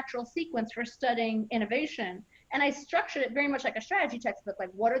the natural sequence for studying innovation? And I structured it very much like a strategy textbook, like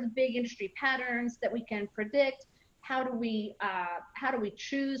what are the big industry patterns that we can predict? How do we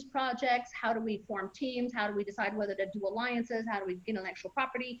choose projects? How do we form teams? How do we decide whether to do alliances? How do we get intellectual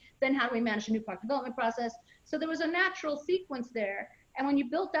property? Then how do we manage a new product development process? So there was a natural sequence there. And when you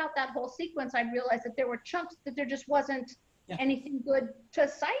built out that whole sequence, I realized that there were chunks that there just wasn't anything good to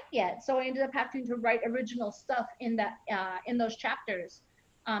cite yet. So I ended up having to write original stuff in those chapters.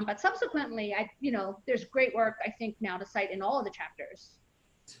 But subsequently, there's great work, I think, now to cite in all of the chapters.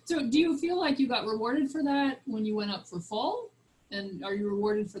 So do you feel like you got rewarded for that when you went up for fall? And are you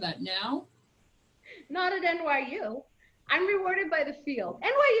rewarded for that now? Not at NYU. I'm rewarded by the field.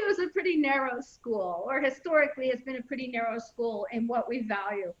 NYU is a pretty narrow school, or historically has been a pretty narrow school in what we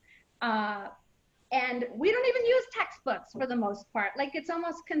value. And we don't even use textbooks for the most part. Like, it's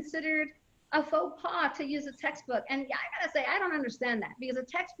almost considered a faux pas to use a textbook. And yeah, I gotta say, I don't understand that, because a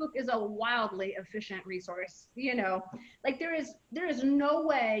textbook is a wildly efficient resource. Like there is no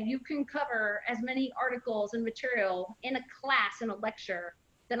way you can cover as many articles and material in a class, in a lecture,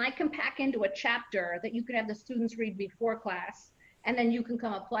 than I can pack into a chapter that you can have the students read before class, and then you can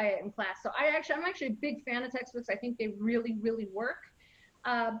come apply it in class. So I'm actually a big fan of textbooks. I think they really, really work.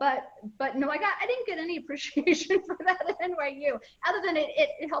 But no, I didn't get any appreciation for that at NYU, other than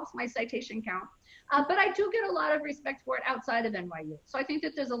it helps my citation count. But I do get a lot of respect for it outside of NYU. So I think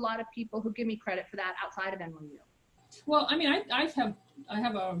that there's a lot of people who give me credit for that outside of NYU. Well, I mean, I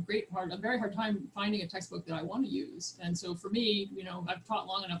have a very hard time finding a textbook that I want to use. And so for me, you know, I've taught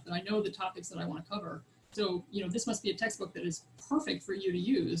long enough that I know the topics that I want to cover. So, you know, this must be a textbook that is perfect for you to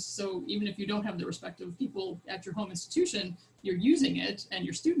use. So even if you don't have the respective people at your home institution, you're using it and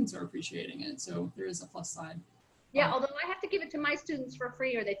your students are appreciating it. So there is a plus side. Yeah, although I have to give it to my students for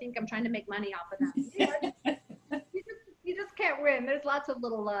free or they think I'm trying to make money off of them. You just can't win. There's lots of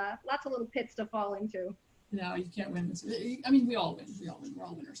little pits to fall into. No, you can't win this. I mean, we all win. We all win. We're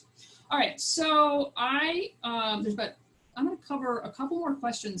all winners. All right. So I'm going to cover a couple more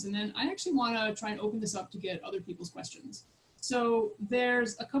questions, and then I actually want to try and open this up to get other people's questions. So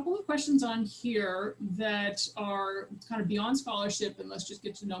there's a couple of questions on here that are kind of beyond scholarship, and let's just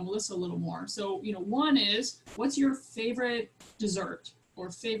get to know Melissa a little more. So, you know, one is, what's your favorite dessert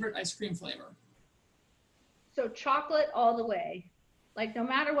or favorite ice cream flavor? So chocolate all the way. Like no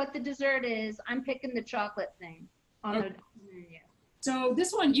matter what the dessert is, I'm picking the chocolate thing on the menu. So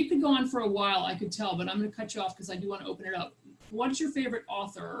this one, you could go on for a while, I could tell, but I'm going to cut you off because I do want to open it up. What's your favorite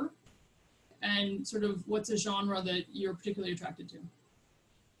author, and sort of what's a genre that you're particularly attracted to?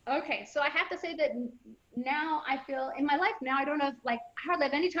 Okay, so I have to say that now I feel, in my life now, I don't have, like, I hardly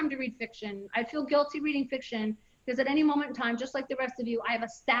have any time to read fiction. I feel guilty reading fiction because at any moment in time, just like the rest of you, I have a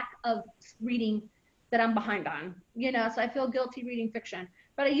stack of reading that I'm behind on, you know, so I feel guilty reading fiction.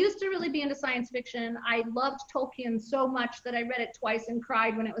 But I used to really be into science fiction. I loved Tolkien so much that I read it twice and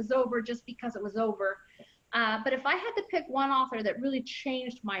cried when it was over just because it was over. But if I had to pick one author that really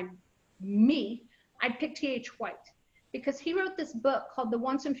changed me, I'd pick T.H. White, because he wrote this book called The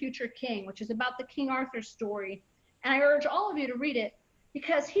Once and Future King, which is about the King Arthur story. And I urge all of you to read it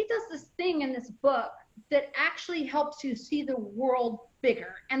because he does this thing in this book that actually helps you see the world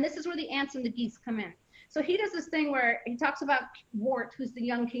bigger. And this is where the ants and the geese come in. So he does this thing where he talks about Wart, who's the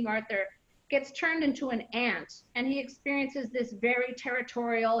young King Arthur, gets turned into an ant, and he experiences this very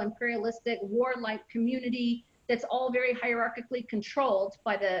territorial, imperialistic, warlike community that's all very hierarchically controlled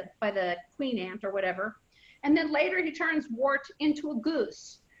by the queen ant or whatever. And then later he turns Wart into a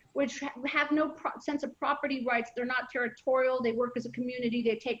goose, which have no sense of property rights. They're not territorial. They work as a community.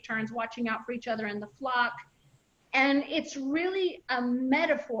 They take turns watching out for each other in the flock. And it's really a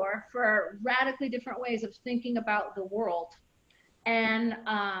metaphor for radically different ways of thinking about the world. And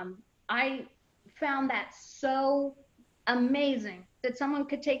I found that so amazing that someone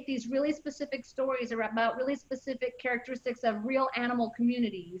could take these really specific stories about really specific characteristics of real animal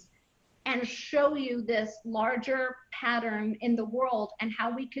communities and show you this larger pattern in the world and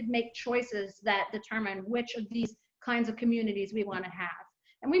how we could make choices that determine which of these kinds of communities we want to have.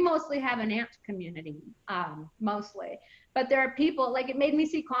 And we mostly have an ant community, mostly. But there are people, like, it made me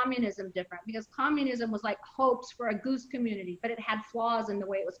see communism different, because communism was like hopes for a goose community, but it had flaws in the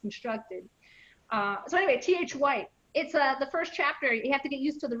way it was constructed. So anyway, T.H. White, it's the first chapter, you have to get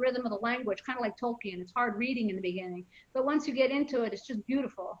used to the rhythm of the language, kind of like Tolkien. It's hard reading in the beginning, but once you get into it, it's just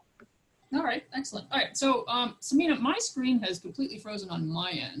beautiful. All right, excellent. All right, so Samina, my screen has completely frozen on my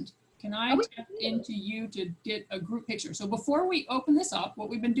end. Can I tap into you to get a group picture? So before we open this up, what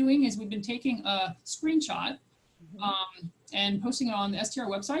we've been doing is we've been taking a screenshot and posting it on the STR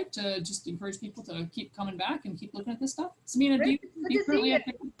website to just encourage people to keep coming back and keep looking at this stuff. Samina, do you currently have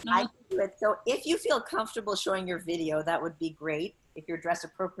pictures? No? I can do it. So if you feel comfortable showing your video, that would be great if you're dressed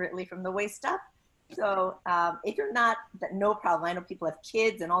appropriately from the waist up. So if you're not, no problem. I know people have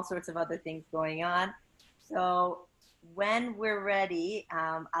kids and all sorts of other things going on. So when we're ready,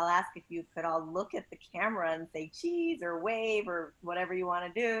 I'll ask if you could all look at the camera and say cheese or wave or whatever you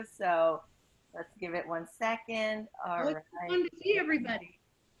want to do. So let's give it 1 second. All right. It's fun to see everybody.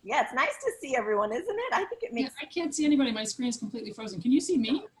 Yeah, it's nice to see everyone, isn't it? I think it makes. Yeah, I can't see anybody. My screen is completely frozen. Can you see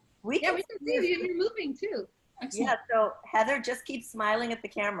me? We can see you. You're moving too. Excellent. Yeah. So Heather, just keep smiling at the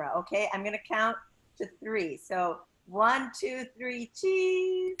camera. Okay, I'm gonna count to 3. So 1, 2, 3,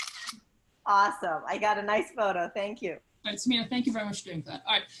 cheese. Awesome. I got a nice photo. Thank you. All right, Samina, thank you very much for doing that.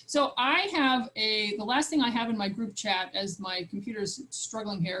 All right, so I have the last thing I have in my group chat, as my computer's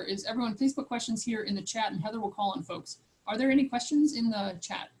struggling here, is everyone, please put questions here in the chat and Heather will call on folks. Are there any questions in the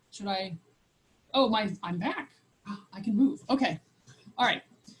chat? Should I, I'm back. I can move, okay. All right,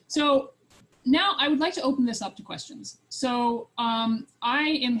 so now I would like to open this up to questions. So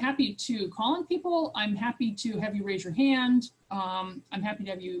I am happy to call on people. I'm happy to have you raise your hand. I'm happy to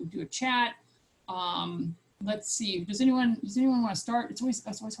have you do a chat. Let's see, does anyone want to start? It's always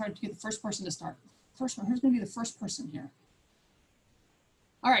hard to get the first person to start. First one, who's going to be the first person here?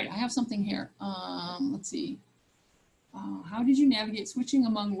 All right, I have something here. Let's see. How did you navigate switching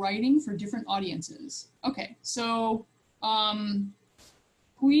among writing for different audiences? Okay, so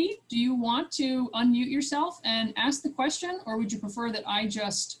Hui, do you want to unmute yourself and ask the question, or would you prefer that I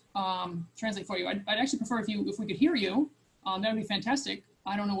just translate for you? I'd actually prefer if we could hear you. That would be fantastic.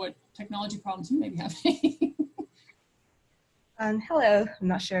 I don't know what technology problems you may be having. Hello, I'm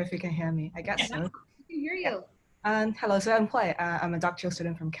not sure if you can hear me. I guess so. I can hear you. Hello, so I'm Clay. I'm a doctoral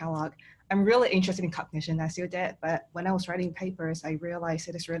student from Kellogg. I'm really interested in cognition, as you did, but when I was writing papers, I realized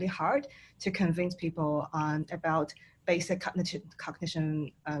it is really hard to convince people about basic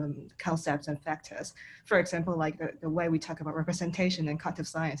cognition concepts and factors. For example, like the way we talk about representation in cognitive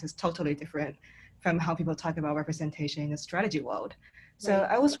science is totally different from how people talk about representation in the strategy world. So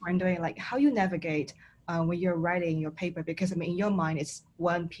Right. I was wondering, like, how you navigate when you're writing your paper, because I mean, in your mind, it's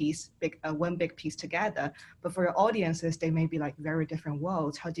one big piece together, but for your audiences, they may be like very different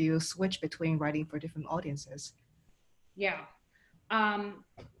worlds. How do you switch between writing for different audiences? Yeah.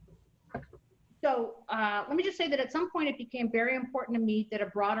 Let me just say that at some point it became very important to me that a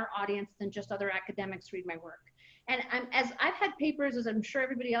broader audience than just other academics read my work. And as I've had papers, as I'm sure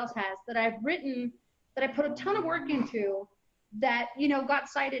everybody else has, that I've written, that I put a ton of work into, that, you know, got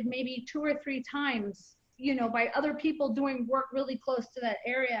cited maybe 2 or 3 times, you know, by other people doing work really close to that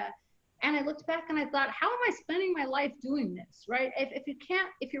area. And I looked back and I thought, how am I spending my life doing this, right?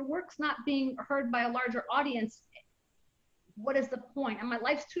 If your work's not being heard by a larger audience, what is the point? And my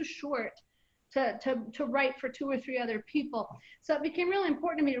life's too short to write for 2 or 3 other people. So it became really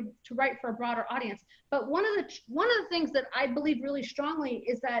important to me to write for a broader audience. But one of the things that I believe really strongly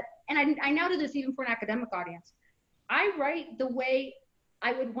is that, and I now do this even for an academic audience, I write the way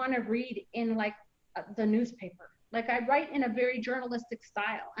I would want to read in like the newspaper. Like I write in a very journalistic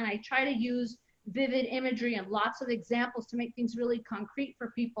style, and I try to use vivid imagery and lots of examples to make things really concrete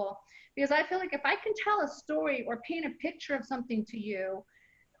for people. Because I feel like if I can tell a story or paint a picture of something to you,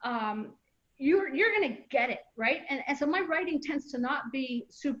 you're going to get it, right? And so my writing tends to not be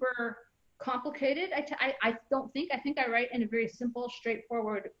super complicated. I think I write in a very simple,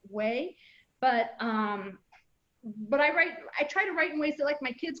 straightforward way, but I try to write in ways that like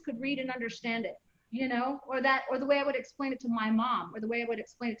my kids could read and understand it, you know, or the way I would explain it to my mom, or the way I would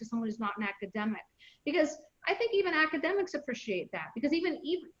explain it to someone who's not an academic. Because I think even academics appreciate that, because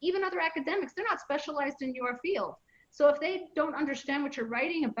even other academics, they're not specialized in your field. So if they don't understand what you're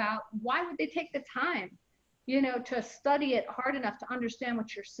writing about, why would they take the time, you know, to study it hard enough to understand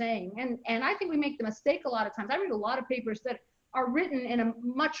what you're saying? And I think we make the mistake a lot of times. I read a lot of papers that are written in a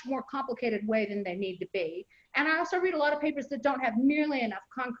much more complicated way than they need to be. And I also read a lot of papers that don't have nearly enough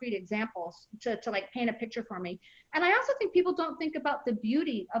concrete examples to like paint a picture for me. And I also think people don't think about the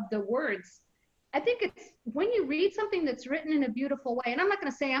beauty of the words. I think it's when you read something that's written in a beautiful way, and I'm not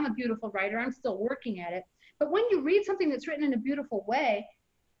going to say I'm a beautiful writer, I'm still working at it, but when you read something that's written in a beautiful way,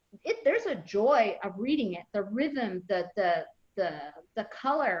 there's a joy of reading it, the rhythm, the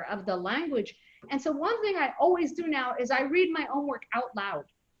color of the language. And so one thing I always do now is I read my own work out loud.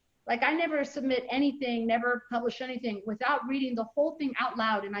 Like I never submit anything, never publish anything without reading the whole thing out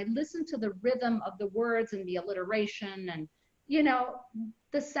loud. And I listen to the rhythm of the words and the alliteration and, you know,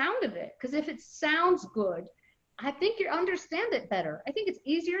 the sound of it. Because if it sounds good, I think you understand it better. I think it's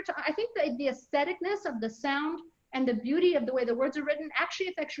easier I think the aestheticness of the sound and the beauty of the way the words are written actually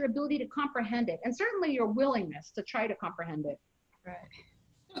affects your ability to comprehend it, and certainly your willingness to try to comprehend it.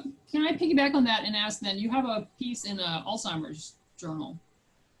 Right. Can I piggyback on that and ask then, you have a piece in the Alzheimer's journal.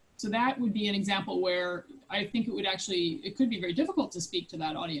 So that would be an example where I think it could be very difficult to speak to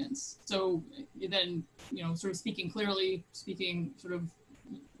that audience. So then, you know, sort of speaking clearly, sort of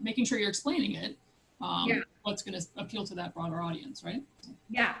making sure you're explaining it, what's going to appeal to that broader audience, right?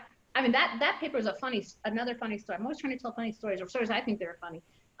 Yeah. I mean, that paper is another funny story. I'm always trying to tell funny stories, or stories I think that are funny.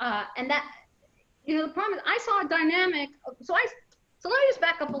 And that, you know, the problem is I saw a dynamic. So let me just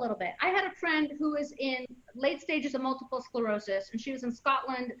back up a little bit. I had a friend who was in late stages of multiple sclerosis, and she was in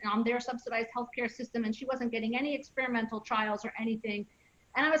Scotland on their subsidized healthcare system, and she wasn't getting any experimental trials or anything.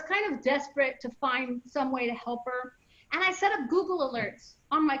 And I was kind of desperate to find some way to help her. And I set up Google alerts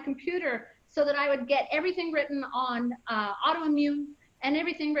on my computer so that I would get everything written on autoimmune and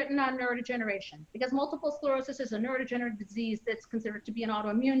everything written on neurodegeneration, because multiple sclerosis is a neurodegenerative disease that's considered to be an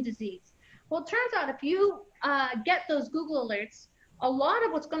autoimmune disease. Well, it turns out if you get those Google alerts, a lot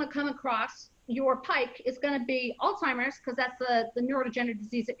of what's going to come across your pike is going to be Alzheimer's, because that's the neurodegenerative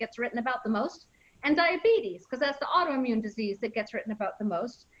disease that gets written about the most, and diabetes, because that's the autoimmune disease that gets written about the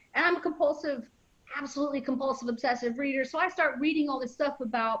most. And I'm a absolutely compulsive, obsessive reader. So I start reading all this stuff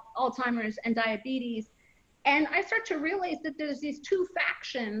about Alzheimer's and diabetes. And I start to realize that there's these 2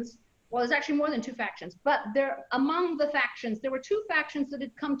 factions. Well, there's actually more than 2 factions, but among the factions, there were 2 factions that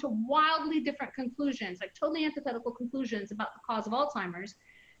had come to wildly different conclusions, like totally antithetical conclusions about the cause of Alzheimer's.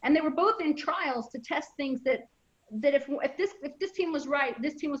 And they were both in trials to test things that if this team was right,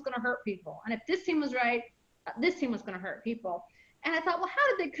 this team was going to hurt people. And if this team was right, this team was going to hurt people. And I thought, well,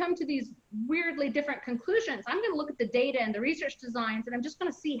 how did they come to these weirdly different conclusions? I'm going to look at the data and the research designs, and I'm just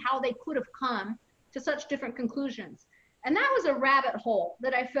going to see how they could have come to such different conclusions. And that was a rabbit hole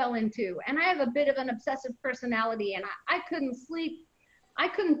that I fell into. And I have a bit of an obsessive personality, and I couldn't sleep. I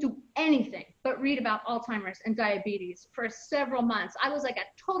couldn't do anything but read about Alzheimer's and diabetes for several months. I was like a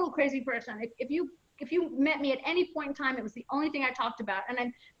total crazy person. If you met me at any point in time, it was the only thing I talked about.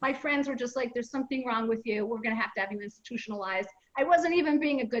 And my friends were just like, there's something wrong with you. We're going to have you institutionalized. I wasn't even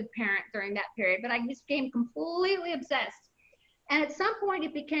being a good parent during that period, but I just became completely obsessed. And at some point,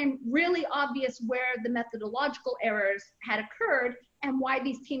 it became really obvious where the methodological errors had occurred and why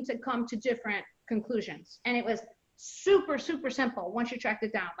these teams had come to different conclusions. And it was super, super simple once you tracked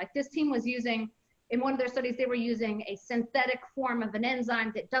it down. Like this team was using, in one of their studies, they were using a synthetic form of an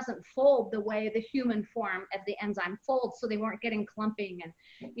enzyme that doesn't fold the way the human form of the enzyme folds, so they weren't getting clumping. And,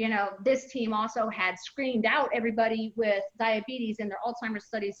 you know, this team also had screened out everybody with diabetes in their Alzheimer's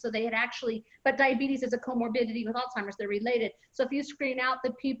studies. So they had actually, but diabetes is a comorbidity with Alzheimer's, they're related. So if you screen out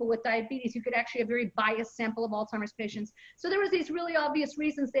the people with diabetes, you could actually have a very biased sample of Alzheimer's patients. So there was these really obvious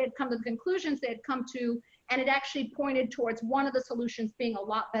reasons they had come to the conclusions they had come to, and it actually pointed towards one of the solutions being a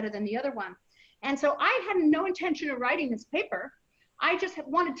lot better than the other one. And so I had no intention of writing this paper. I just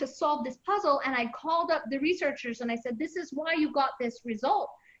wanted to solve this puzzle, and I called up the researchers and I said, this is why you got this result.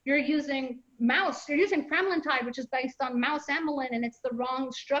 You're using mouse, you're using pramlintide, which is based on mouse amylin, and it's the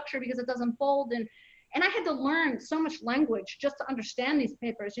wrong structure because it doesn't fold. And I had to learn so much language just to understand these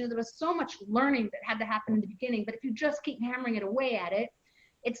papers. You know, there was so much learning that had to happen in the beginning, but if you just keep hammering it away at it,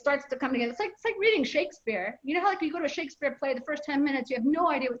 it starts to come together. It's like reading Shakespeare. You know how like you go to a Shakespeare play, the first 10 minutes, you have no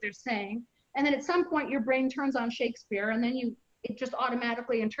idea what they're saying. And then at some point your brain turns on Shakespeare and then it just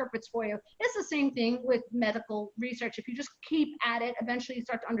automatically interprets for you. It's the same thing with medical research. If you just keep at it, eventually you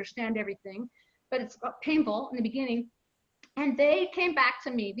start to understand everything, but it's painful in the beginning. And they came back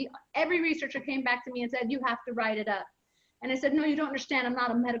to me. Every researcher came back to me and said, you have to write it up. And I said, no, you don't understand. I'm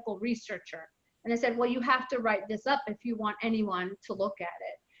not a medical researcher. And they said, well, you have to write this up if you want anyone to look at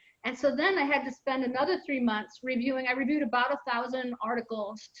it. And so then I had to spend another 3 months reviewing. I reviewed about 1,000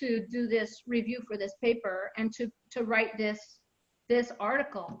 articles to do this review for this paper and to write this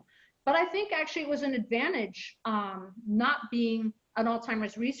article. But I think actually it was an advantage not being an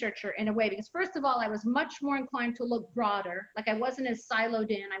Alzheimer's researcher in a way, because first of all, I was much more inclined to look broader. Like I wasn't as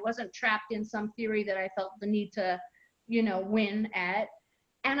siloed in. I wasn't trapped in some theory that I felt the need to, you know, win at.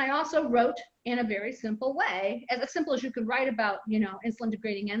 And I also wrote in a very simple way, as simple as you could write about, you know, insulin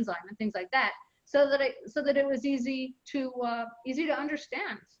degrading enzyme and things like that, so that it was easy to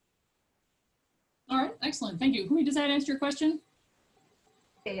understand. All right, excellent. Thank you. Hui, does that answer your question?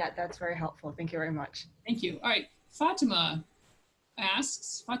 Yeah, that's very helpful. Thank you very much. Thank you. All right, Fatima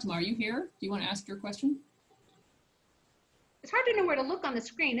asks, Fatima, are you here? Do you want to ask your question? It's hard to know where to look on the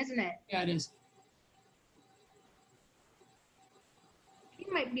screen, isn't it? Yeah, it is.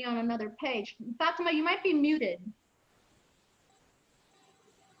 You might be on another page. Fatima, you might be muted.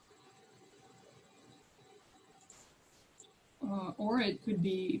 Or it could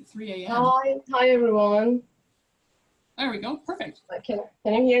be 3 a.m. Hi everyone. There we go. Perfect. Can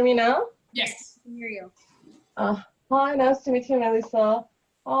you hear me now? Yes. I can hear you. Hi, nice to meet you, Melissa.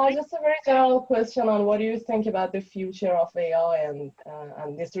 Just a very general question on what do you think about the future of AI and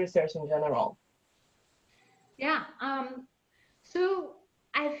this research in general? Yeah. So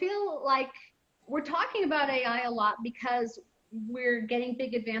I feel like we're talking about AI a lot because we're getting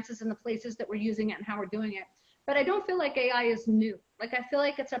big advances in the places that we're using it and how we're doing it. But I don't feel like AI is new. Like I feel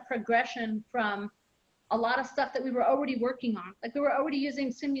like it's a progression from a lot of stuff that we were already working on. Like we were already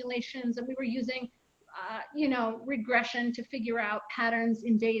using simulations and we were using, you know, regression to figure out patterns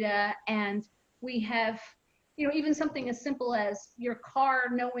in data. And we have, you know, even something as simple as your car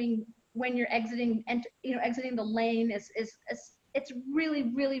knowing when you're exiting and, you know, exiting the lane is it's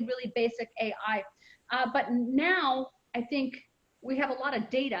really, really, really basic AI. But now I think we have a lot of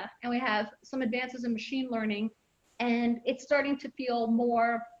data and we have some advances in machine learning, and it's starting to feel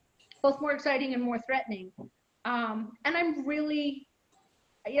both more exciting and more threatening. And I'm really,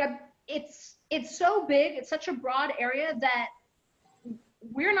 yeah, it's so big, it's such a broad area that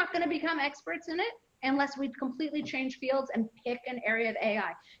we're not going to become experts in it unless we completely change fields and pick an area of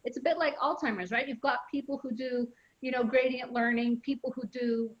AI. It's a bit like Alzheimer's, right? You've got people who do, you know, gradient learning, people who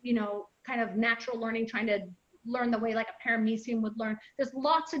do, you know, kind of natural learning, trying to learn the way like a paramecium would learn. There's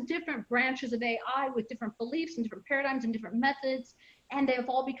lots of different branches of AI with different beliefs and different paradigms and different methods, and they've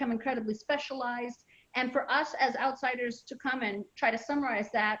all become incredibly specialized. And for us as outsiders to come and try to summarize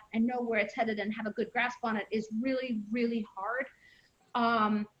that and know where it's headed and have a good grasp on it is really, really hard. I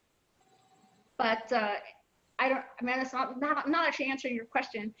mean, it's not actually answering your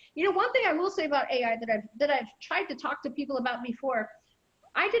question. You know, one thing I will say about AI that I've tried to talk to people about before,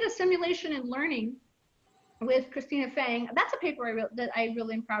 I did a simulation in learning with Christina Fang. That's a paper that I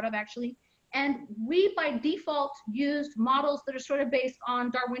really am proud of, actually. And we, by default, used models that are sort of based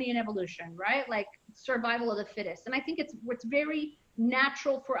on Darwinian evolution, right? Like survival of the fittest. And I think it's very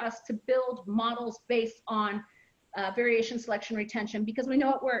natural for us to build models based on variation, selection, retention, because we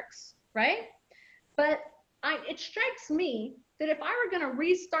know it works, right? But it strikes me that if I were going to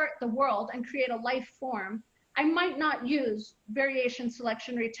restart the world and create a life form, I might not use variation,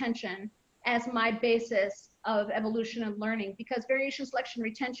 selection, retention as my basis of evolution and learning, because variation, selection,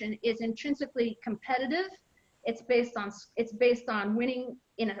 retention is intrinsically competitive. It's based on winning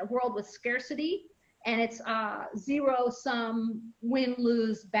in a world with scarcity, and it's zero-sum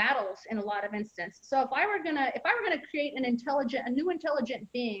win-lose battles in a lot of instances. So if I were gonna create a new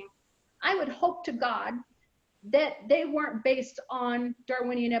intelligent being, I would hope to God that they weren't based on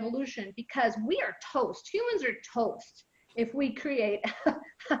Darwinian evolution, because we are toast. Humans are toast if we create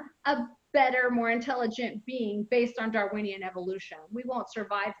a better, more intelligent being based on Darwinian evolution. We won't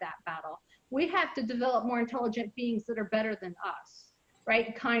survive that battle. We have to develop more intelligent beings that are better than us,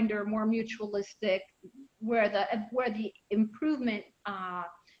 right? Kinder, more mutualistic, where the improvement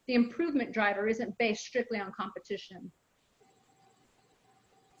driver isn't based strictly on competition.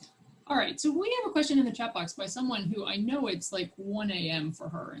 All right, so we have a question in the chat box by someone who I know it's like 1 a.m. for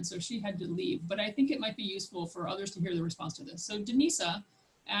her, and so she had to leave, but I think it might be useful for others to hear the response to this. So Denisa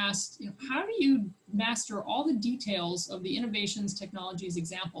asked, how do you master all the details of the innovations, technologies,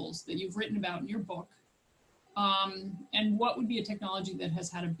 examples that you've written about in your book? And what would be a technology that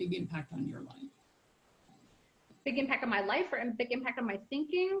has had a big impact on your life? Big impact on my life, or a big impact on my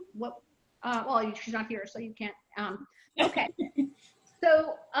thinking? Well, she's not here, so you can't. Okay.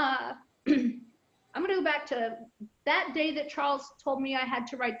 So I'm going to go back to that day that Charles told me I had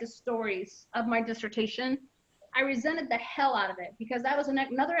to write the stories of my dissertation. I resented the hell out of it, because that was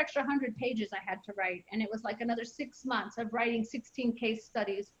another extra 100 pages I had to write. And it was like another 6 months of writing 16 case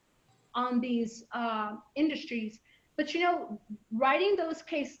studies on these industries. But, you know, writing those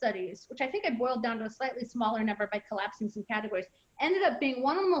case studies, which I think I boiled down to a slightly smaller number by collapsing some categories, ended up being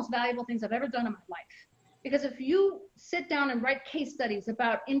one of the most valuable things I've ever done in my life. Because if you sit down and write case studies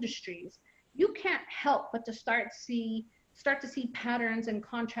about industries, you can't help but to start to see patterns and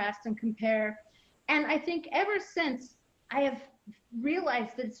contrast and compare. And I think ever since, I have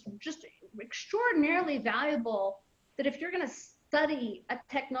realized that it's just extraordinarily valuable that if you're going to study a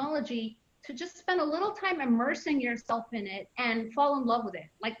technology, to just spend a little time immersing yourself in it and fall in love with it,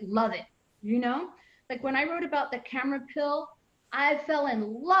 like love it, you know? Like when I wrote about the camera pill, I fell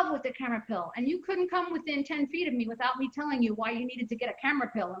in love with the camera pill, and you couldn't come within 10 feet of me without me telling you why you needed to get a camera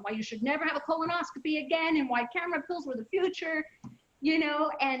pill and why you should never have a colonoscopy again and why camera pills were the future, you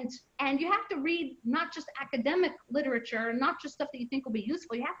know, and you have to read not just academic literature, not just stuff that you think will be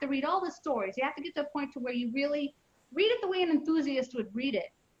useful. You have to read all the stories. You have to get to a point to where you really read it the way an enthusiast would read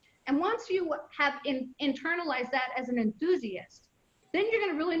it. And once you have internalized that as an enthusiast, then you're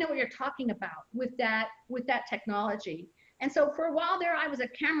going to really know what you're talking about with that technology. And so for a while there, I was a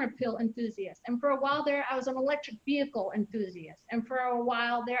camera pill enthusiast. And for a while there, I was an electric vehicle enthusiast. And for a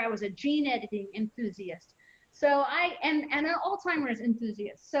while there, I was a gene editing enthusiast. So and an Alzheimer's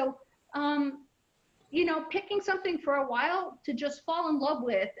enthusiast. So, you know, picking something for a while to just fall in love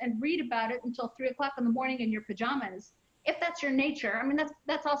with and read about it until 3 o'clock in the morning in your pajamas, if that's your nature. I mean,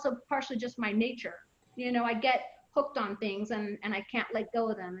 that's also partially just my nature. You know, I get hooked on things and I can't let go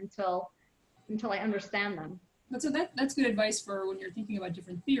of them until I understand them. But so that's good advice for when you're thinking about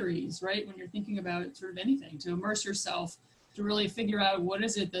different theories, right? When you're thinking about sort of anything, to immerse yourself, to really figure out what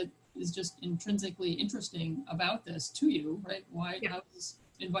is it that is just intrinsically interesting about this to you, right? How does this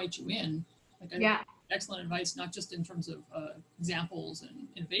invite you in? Like, I think excellent advice, not just in terms of examples and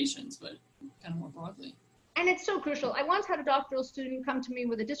innovations, but kind of more broadly. And it's so crucial. I once had a doctoral student come to me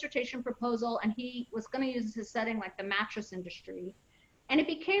with a dissertation proposal, and he was going to use his setting like the mattress industry. And it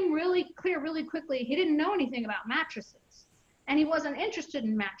became really clear really quickly he didn't know anything about mattresses. And he wasn't interested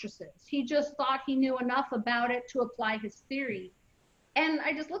in mattresses. He just thought he knew enough about it to apply his theory. And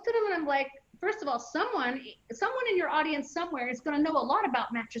I just looked at him and I'm like, first of all, someone in your audience somewhere is going to know a lot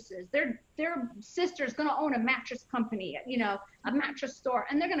about mattresses. Their sister's going to own a mattress company, you know, a mattress store,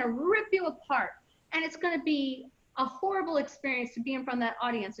 and they're going to rip you apart. And it's going to be a horrible experience to be in front of that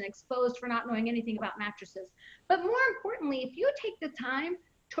audience and exposed for not knowing anything about mattresses. But more importantly, if you take the time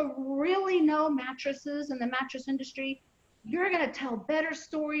to really know mattresses and the mattress industry, you're going to tell better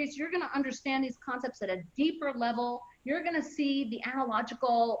stories. You're going to understand these concepts at a deeper level. You're going to see the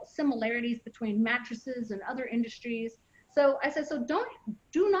analogical similarities between mattresses and other industries. So I said, so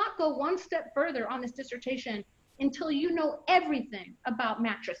do not go one step further on this dissertation until you know everything about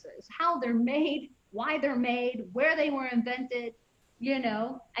mattresses, how they're made, why they're made, where they were invented. You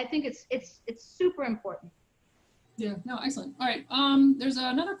know, I think it's super important. Yeah, no, excellent. All right, there's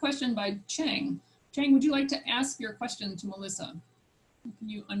another question by Cheng. Cheng, would you like to ask your question to Melissa? Can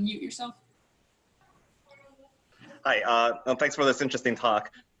you unmute yourself? Hi, thanks for this interesting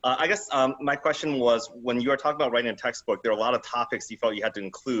talk. I guess my question was, when you were talking about writing a textbook, there were a lot of topics you felt you had to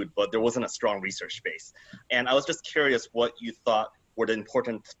include, but there wasn't a strong research base. And I was just curious what you thought were the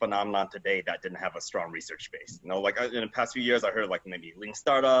important phenomena today that didn't have a strong research base. You know, like in the past few years, I heard like maybe lean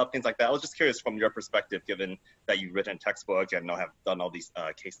startup, things like that. I was just curious from your perspective, given that you've written textbooks and now have done all these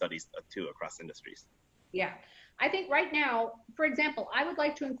case studies too across industries. Yeah, I think right now, for example, I would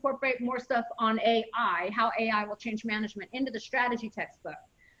like to incorporate more stuff on AI, how AI will change management, into the strategy textbook.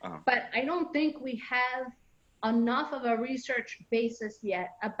 But I don't think we have enough of a research basis yet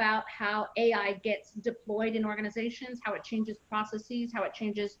about how AI gets deployed in organizations, how it changes processes, how it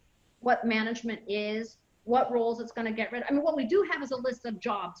changes what management is, what roles it's going to get rid of. I mean, what we do have is a list of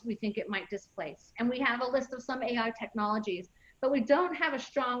jobs we think it might displace, and we have a list of some AI technologies, but we don't have a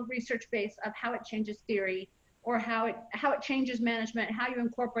strong research base of how it changes theory, or how it changes management, how you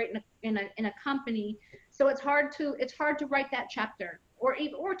incorporate in a company. So it's hard to write that chapter, or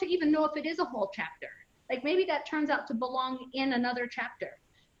to even know if it is a whole chapter. Like maybe that turns out to belong in another chapter.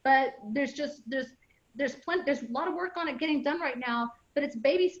 But there's a lot of work on it getting done right now, but it's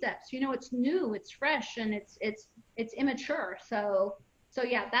baby steps. You know, it's new, it's fresh, and it's immature. So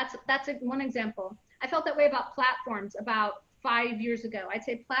yeah, that's one example. I felt that way about platforms about 5 years ago. I'd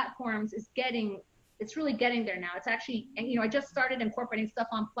say platforms it's really getting there now. It's actually, you know, I just started incorporating stuff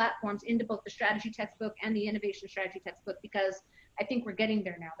on platforms into both the strategy textbook and the innovation strategy textbook, because I think we're getting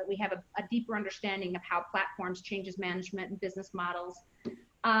there now, that we have a deeper understanding of how platforms changes management and business models.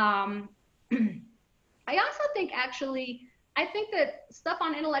 I also think I think that stuff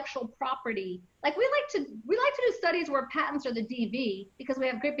on intellectual property, like we like to do studies where patents are the DV because we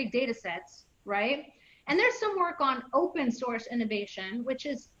have great big data sets, right? And there's some work on open source innovation, which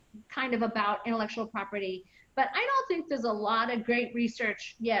is kind of about intellectual property, but I don't think there's a lot of great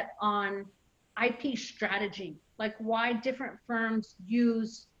research yet on IP strategy, like why different firms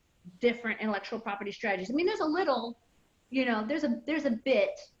use different intellectual property strategies. I mean, there's a little, you know, there's a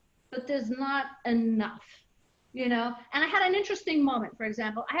bit, but there's not enough, you know. And I had an interesting moment. For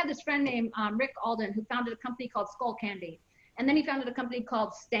example, I had this friend named Rick Alden, who founded a company called Skullcandy, and then he founded a company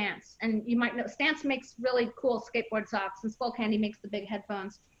called Stance. And you might know Stance makes really cool skateboard socks, and Skullcandy makes the big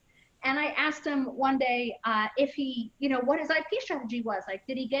headphones. And I asked him one day if he, you know, what his IP strategy was. Like,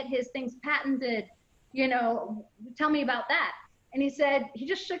 did he get his things patented? You know, tell me about that. And he said, he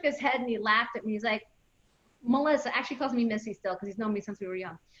just shook his head and he laughed at me. He's like, Melissa, actually calls me Missy still because he's known me since we were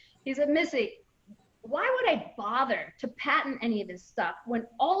young. He said, Missy, why would I bother to patent any of this stuff when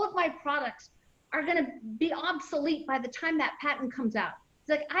all of my products are going to be obsolete by the time that patent comes out?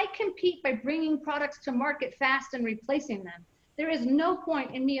 It's like, I compete by bringing products to market fast and replacing them. There is no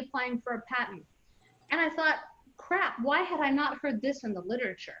point in me applying for a patent. And I thought, crap, why had I not heard this in the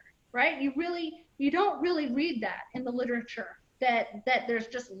literature, right? You don't really read that in the literature, that there's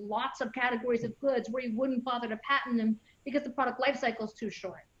just lots of categories of goods where you wouldn't bother to patent them because the product life cycle is too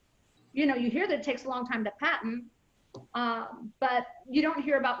short. You know, you hear that it takes a long time to patent, but you don't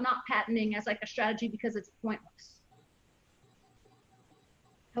hear about not patenting as like a strategy because it's pointless.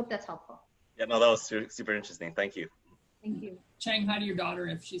 Hope that's helpful. Yeah, no, that was super interesting. Thank you. Thank you. Cheng, hi to your daughter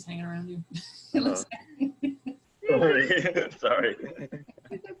if she's hanging around you. Sorry. You're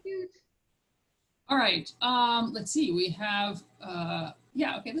so cute. All right, let's see, we have,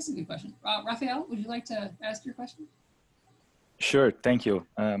 yeah, okay, this is a good question. Raphael, would you like to ask your question? Sure, thank you.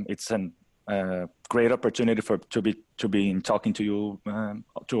 It's a great opportunity to be talking to you,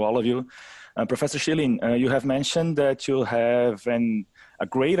 to all of you. Professor Schilling, you have mentioned that you have a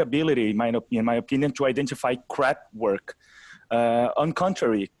great ability, in my opinion, to identify crap work. On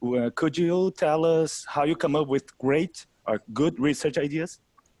contrary, could you tell us how you come up with great or good research ideas?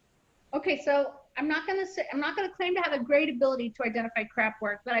 Okay, so I'm not going to claim to have a great ability to identify crap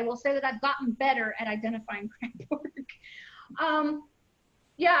work, but I will say that I've gotten better at identifying crap work.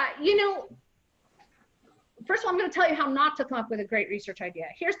 Yeah, you know, first of all, I'm going to tell you how not to come up with a great research idea.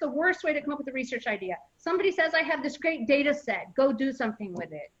 Here's the worst way to come up with a research idea. Somebody says, I have this great data set, go do something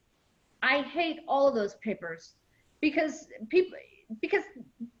with it. I hate all of those papers because because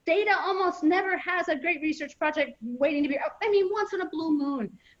data almost never has a great research project waiting to be, I mean, once in a blue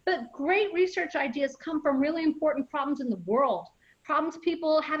moon, but great research ideas come from really important problems in the world, problems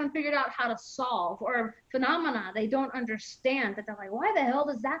people haven't figured out how to solve, or phenomena they don't understand, but they're like, why the hell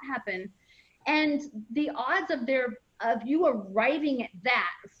does that happen? And the odds of you arriving at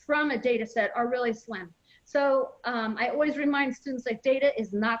that from a data set are really slim. So I always remind students, like, data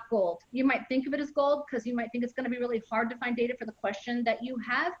is not gold. You might think of it as gold because you might think it's going to be really hard to find data for the question that you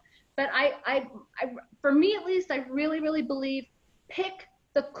have. But for me at least, I really, really believe pick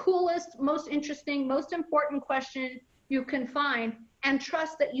the coolest, most interesting, most important question you can find and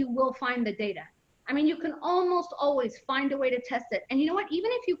trust that you will find the data. I mean, you can almost always find a way to test it. And you know what? Even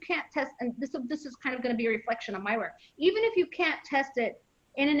if you can't test, and this is kind of going to be a reflection of my work, even if you can't test it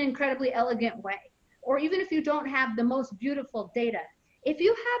in an incredibly elegant way, or even if you don't have the most beautiful data, if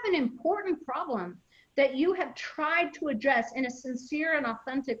you have an important problem that you have tried to address in a sincere and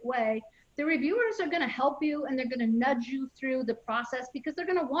authentic way, the reviewers are going to help you and they're going to nudge you through the process because they're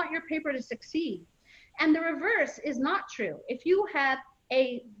going to want your paper to succeed. And the reverse is not true. If you have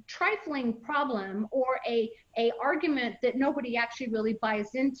a trifling problem or a argument that nobody actually really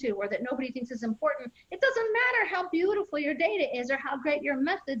buys into or that nobody thinks is important, it doesn't matter how beautiful your data is or how great your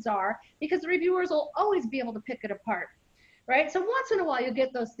methods are, because the reviewers will always be able to pick it apart, right? So once in a while you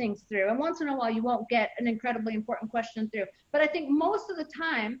get those things through, and once in a while you won't get an incredibly important question through. But I think most of the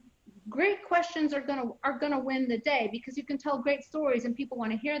time, great questions are gonna win the day because you can tell great stories and people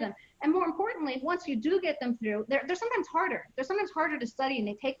want to hear them. And more importantly, once you do get them through, they're sometimes harder. They're sometimes harder to study and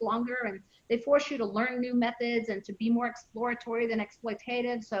they take longer and they force you to learn new methods and to be more exploratory than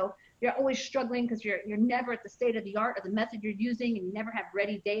exploitative. So you're always struggling because you're never at the state of the art of the method you're using and you never have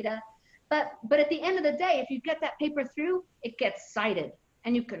ready data. But at the end of the day, if you get that paper through, it gets cited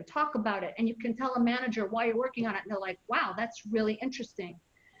and you can talk about it and you can tell a manager why you're working on it and they're like, wow, that's really interesting.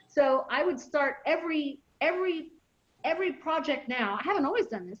 So I would start every project now. I haven't always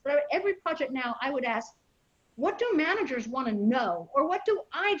done this, but every project now I would ask, what do managers want to know? Or what do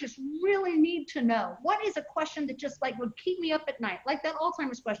I just really need to know? What is a question that just like would keep me up at night? Like that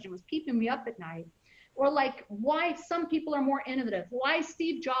Alzheimer's question was keeping me up at night. Or like why some people are more innovative, why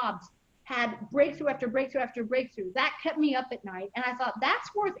Steve Jobs had breakthrough after breakthrough after breakthrough. That kept me up at night. And I thought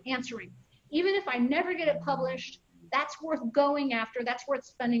that's worth answering. Even if I never get it published, that's worth going after, that's worth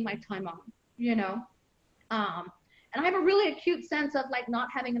spending my time on, you know? And I have a really acute sense of like not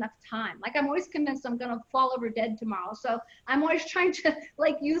having enough time. Like I'm always convinced I'm gonna fall over dead tomorrow. So I'm always trying to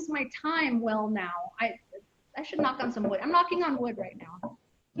like use my time well now. I should knock on some wood. I'm knocking on wood right now.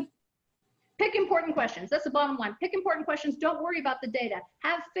 Pick important questions, that's the bottom line. Pick important questions, don't worry about the data.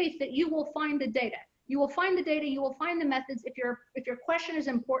 Have faith that you will find the data. You will find the data, you will find the methods if your question is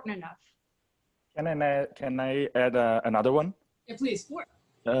important enough. Can I add another one? Yeah, please.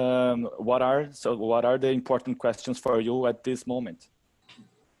 What are the important questions for you at this moment?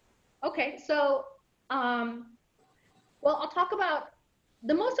 Okay, so, well, I'll talk about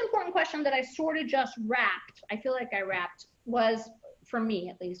the most important question that I sort of just wrapped. I feel like I wrapped was, for me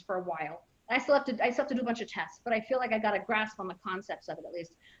at least, for a while. I still have to do a bunch of tests, but I feel like I got a grasp on the concepts of it at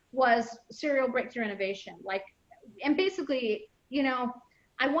least, was serial breakthrough innovation. Like, and basically, you know,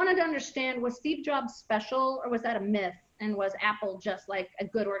 I wanted to understand, was Steve Jobs special or was that a myth? And was Apple just like a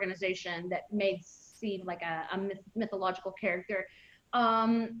good organization that made seem like a mythological character?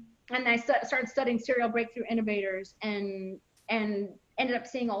 And I started studying serial breakthrough innovators and ended up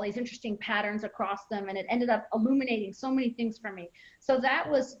seeing all these interesting patterns across them. And it ended up illuminating so many things for me. So that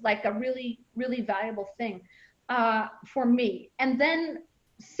was like a really, really valuable thing for me. And then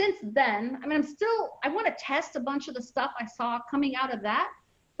since then, I mean, I want to test a bunch of the stuff I saw coming out of that.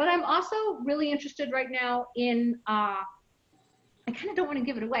 But I'm also really interested right now in, I kind of don't want to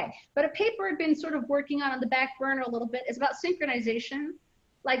give it away, but a paper I've been sort of working on the back burner a little bit is about synchronization,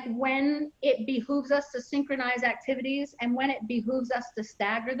 like when it behooves us to synchronize activities and when it behooves us to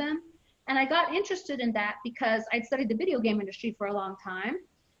stagger them. And I got interested in that because I'd studied the video game industry for a long time.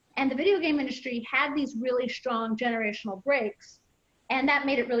 And the video game industry had these really strong generational breaks, and that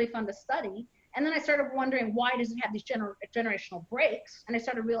made it really fun to study. And then I started wondering, why does it have these generational breaks? And I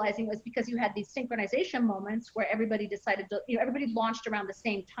started realizing it was because you had these synchronization moments where everybody decided to, you know, everybody launched around the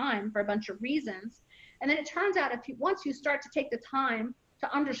same time for a bunch of reasons. And then it turns out once you start to take the time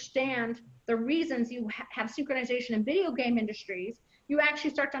to understand the reasons you have synchronization in video game industries, you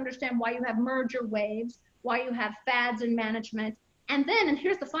actually start to understand why you have merger waves, why you have fads in management. And then, and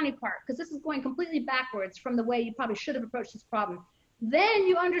here's the funny part, because this is going completely backwards from the way you probably should have approached this problem. Then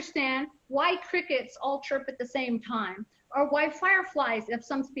you understand why crickets all chirp at the same time, or why fireflies of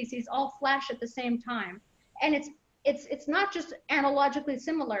some species all flash at the same time. And it's it's not just analogically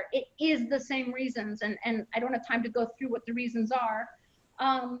similar, it is the same reasons. And I don't have time to go through what the reasons are.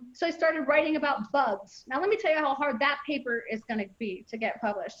 So I started writing about bugs. Now let me tell you how hard that paper is going to be to get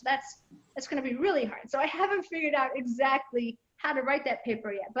published. That's going to be really hard. So I haven't figured out exactly how to write that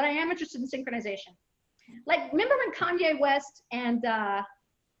paper yet, but I am interested in synchronization. Like, remember when Kanye West and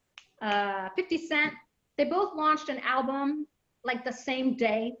 50 Cent, they both launched an album like the same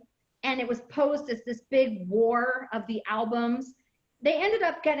day, and it was posed as this big war of the albums. They ended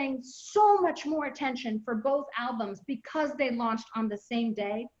up getting so much more attention for both albums because they launched on the same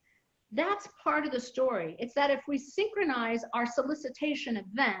day. That's part of the story. It's that if we synchronize our solicitation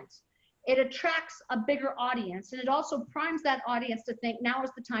event, it attracts a bigger audience, and it also primes that audience to think now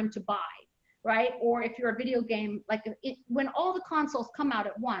is the time to buy, right? Or if you're a video game, like when all the consoles come out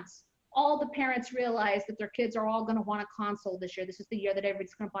at once, all the parents realize that their kids are all going to want a console this year. This is the year that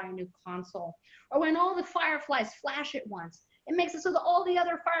everybody's going to buy a new console. Or when all the fireflies flash at once, it makes it so that all the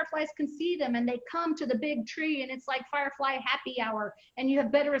other fireflies can see them, and they come to the big tree, and it's like firefly happy hour, and you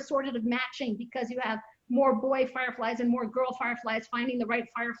have better assorted matching because you have more boy fireflies and more girl fireflies finding the right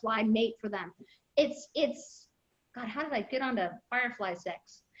firefly mate for them. It's God, how did I get onto firefly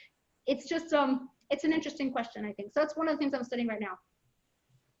sex? It's just it's an interesting question, I think. So that's one of the things I'm studying right now.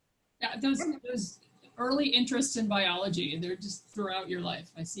 Yeah, those early interests in biology, they're just throughout your life.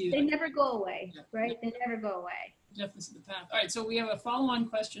 I see that. They never go away, Yeah. right? They never go away. Definitely see the path. All right, so we have a follow-on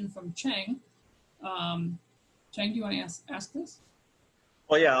question from Cheng. Cheng, do you want to ask this?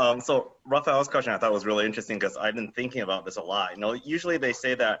 Well, yeah, so Raphael's question I thought was really interesting because I've been thinking about this a lot. Usually they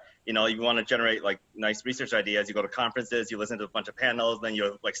say that, you want to generate like nice research ideas, you go to conferences, you listen to a bunch of panels, then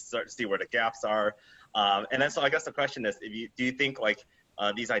you like start to see where the gaps are. And then so I guess the question is, do you think like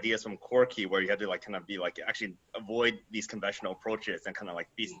these ideas from Corky, where you had to like kind of be like actually avoid these conventional approaches and kind of like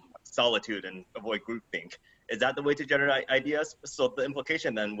be solitude and avoid groupthink, is that the way to generate ideas? So the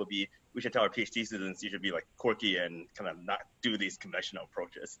implication then would be we should tell our PhD students you should be like Corky and kind of not do these conventional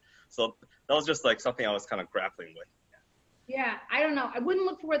approaches. So that was just like something I was kind of grappling with. Yeah, I don't know. I wouldn't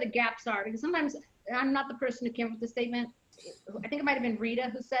look for where the gaps are, because sometimes I'm not the person who came up with the statement. I think it might have been Rita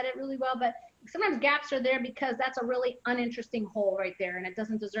who said it really well, but sometimes gaps are there because that's a really uninteresting hole right there and it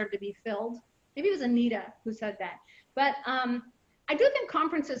doesn't deserve to be filled. Maybe it was Anita who said that. But I do think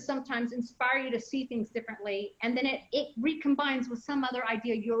conferences sometimes inspire you to see things differently, and then it recombines with some other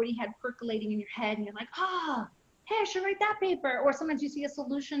idea you already had percolating in your head, and you're like, hey, I should write that paper. Or sometimes you see a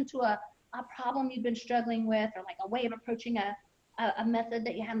solution to a problem you've been struggling with, or like a way of approaching a method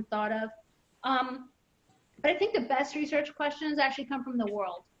that you hadn't thought of. But I think the best research questions actually come from the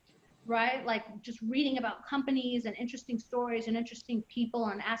world, right? Like just reading about companies and interesting stories and interesting people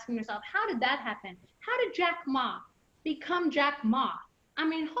and asking yourself, how did that happen? How did Jack Ma become Jack Ma? I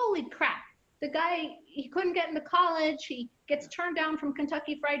mean, holy crap. The guy, he couldn't get into college. He gets turned down from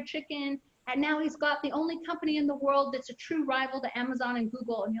Kentucky Fried Chicken. And now he's got the only company in the world that's a true rival to Amazon and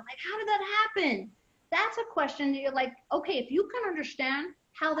Google. And you're like, how did that happen? That's a question that you're like, okay, if you can understand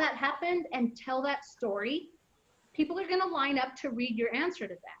how that happened and tell that story, people are going to line up to read your answer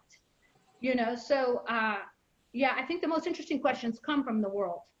to that. So yeah, I think the most interesting questions come from the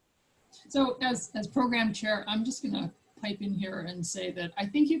world. So as program chair, I'm just going to pipe in here and say that I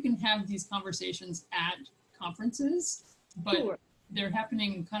think you can have these conversations at conferences, but Sure. They're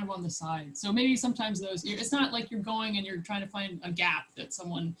happening kind of on the side. So maybe sometimes it's not like you're going and you're trying to find a gap that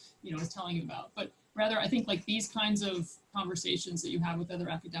someone, is telling you about, but rather I think like these kinds of conversations that you have with other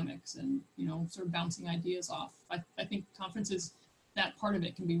academics and, sort of bouncing ideas off. I think conferences, that part of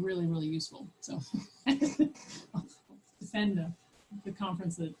it can be really, really useful. So I'll defend the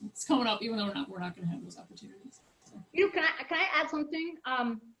conference that's coming up, even though we're not going to have those opportunities. So. Can I add something?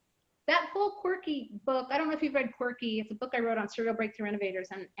 That whole Quirky book, I don't know if you've read Quirky. It's a book I wrote on serial breakthrough innovators,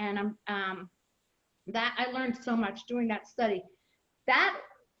 and that I learned so much doing that study. That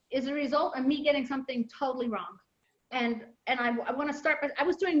is a result of me getting something totally wrong. And I want to start, but I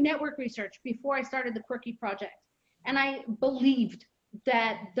was doing network research before I started the Quirky project. And I believed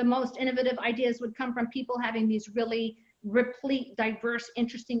that the most innovative ideas would come from people having these really replete, diverse,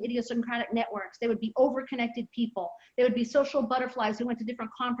 interesting, idiosyncratic networks. They would be over-connected people. They would be social butterflies who went to different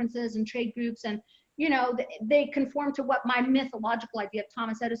conferences and trade groups, and they conform to what my mythological idea of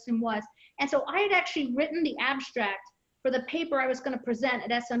Thomas Edison was. And so I had actually written the abstract for the paper I was going to present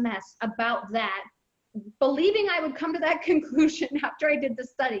at SMS about that, believing I would come to that conclusion after I did the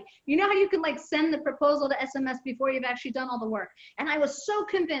study. You know how you can like send the proposal to SMS before you've actually done all the work? And I was so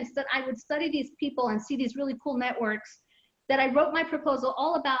convinced that I would study these people and see these really cool networks that I wrote my proposal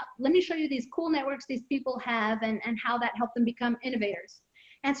all about, let me show you these cool networks these people have and how that helped them become innovators.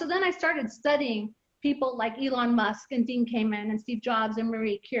 And so then I started studying people like Elon Musk and Dean Kamen and Steve Jobs and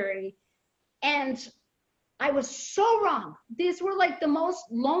Marie Curie. And I was so wrong. These were like the most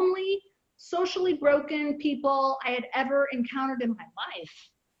lonely, socially broken people I had ever encountered in my life.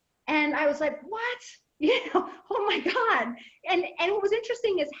 And I was like, what? You know, oh my God. And what was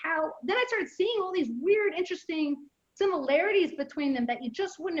interesting is how, then I started seeing all these weird, interesting similarities between them that you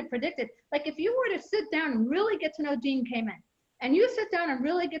just wouldn't have predicted. Like if you were to sit down and really get to know Dean Kamen, and you sit down and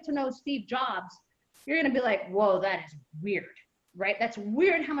really get to know Steve Jobs, you're gonna be like, whoa, that is weird, right? That's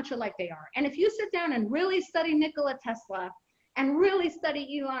weird how much alike they are. And if you sit down and really study Nikola Tesla and really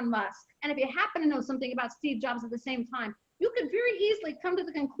study Elon Musk, and if you happen to know something about Steve Jobs at the same time, you could very easily come to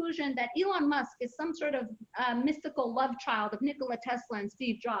the conclusion that Elon Musk is some sort of mystical love child of Nikola Tesla and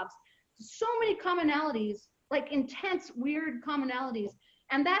Steve Jobs. So many commonalities, like intense, weird commonalities.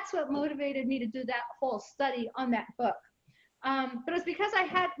 And that's what motivated me to do that whole study on that book. But it was because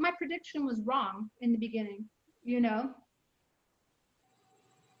my prediction was wrong in the beginning, you know?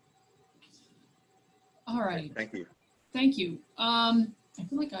 All right. Thank you. Thank you. I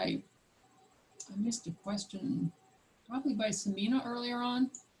feel like I missed a question, probably by Samina earlier on.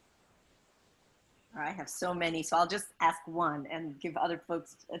 I have so many, so I'll just ask one and give other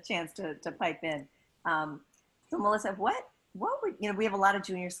folks a chance to pipe in. So Melissa, what would, you know, we have a lot of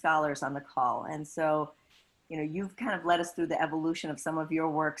junior scholars on the call, and so, you know, you've kind of led us through the evolution of some of your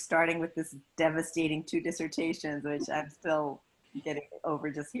work, starting with this devastating 2 dissertations, which I'm still getting over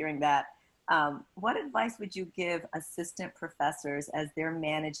just hearing that. What advice would you give assistant professors as they're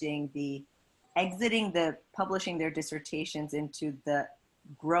managing exiting the publishing their dissertations into the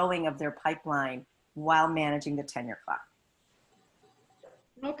growing of their pipeline while managing the tenure clock?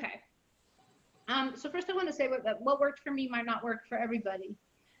 Okay. So first I want to say what worked for me might not work for everybody,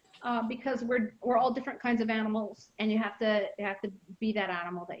 because we're all different kinds of animals, and you have to be that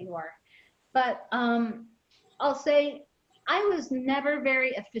animal that you are. But I'll say I was never very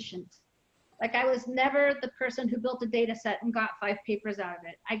efficient. Like I was never the person who built a data set and got 5 papers out of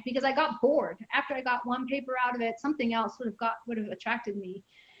it. Because I got bored. After I got 1 paper out of it, something else would have attracted me.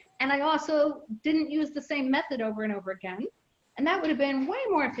 And I also didn't use the same method over and over again. And that would have been way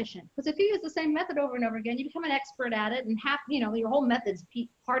more efficient. Because if you use the same method over and over again, you become an expert at it, and your whole method's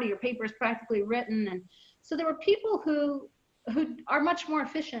part of your paper is practically written. And so there were people who are much more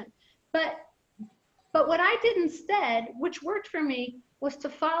efficient. But what I did instead, which worked for me, was to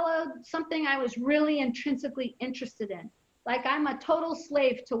follow something I was really intrinsically interested in. Like I'm a total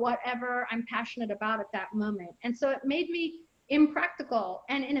slave to whatever I'm passionate about at that moment. And so it made me impractical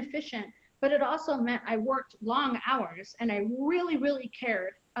and inefficient, but it also meant I worked long hours and I really, really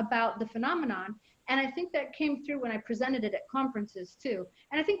cared about the phenomenon. And I think that came through when I presented it at conferences too.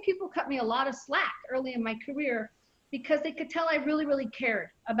 And I think people cut me a lot of slack early in my career because they could tell I really, really cared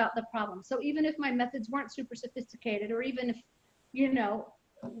about the problem. So even if my methods weren't super sophisticated, or even if, you know,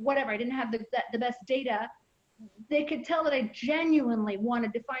 whatever, I didn't have the best data, they could tell that I genuinely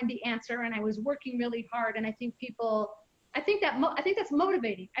wanted to find the answer and I was working really hard. And I think that's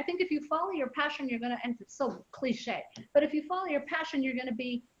motivating. I think if you follow your passion, you're gonna, and it's so cliche, but if you follow your passion, you're gonna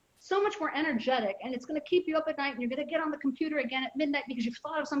be so much more energetic, and it's gonna keep you up at night, and you're gonna get on the computer again at midnight because you've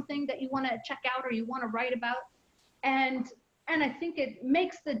thought of something that you wanna check out or you wanna write about. And I think it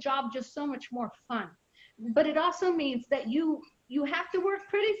makes the job just so much more fun. But it also means that you have to work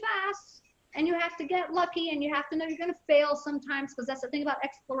pretty fast, and you have to get lucky, and you have to know you're going to fail sometimes, because that's the thing about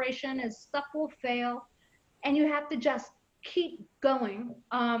exploration is stuff will fail, and you have to just keep going.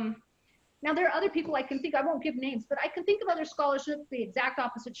 Now there are other people I can think, I won't give names, but I can think of other scholars who took the exact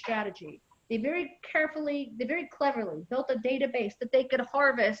opposite strategy. They very cleverly built a database that they could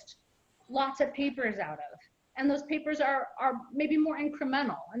harvest lots of papers out of. And those papers are maybe more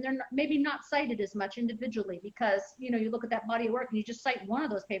incremental, and they're maybe not cited as much individually, because, you know, you look at that body of work and you just cite one of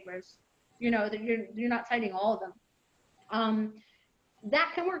those papers, you know, that you're not citing all of them.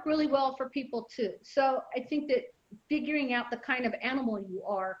 That can work really well for people too. So I think that figuring out the kind of animal you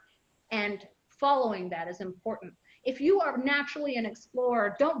are and following that is important. If you are naturally an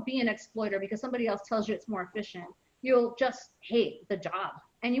explorer, don't be an exploiter because somebody else tells you it's more efficient. You'll just hate the job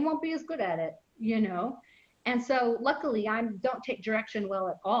and you won't be as good at it, you know? And so luckily I don't take direction well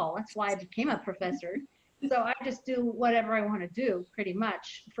at all. That's why I became a professor. So I just do whatever I want to do pretty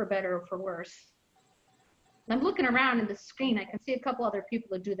much, for better or for worse. I'm looking around in the screen. I can see a couple other people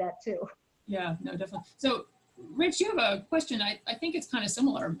who do that too. Yeah, no, definitely. So Rich, you have a question. I think it's kind of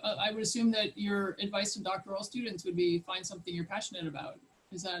similar. I would assume that your advice to doctoral students would be find something you're passionate about.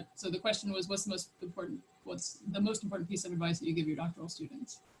 Is that, so the question was, what's the most important piece of advice that you give your doctoral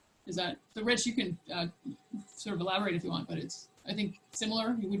students? Is that, so Rich, you can sort of elaborate if you want, but it's, I think,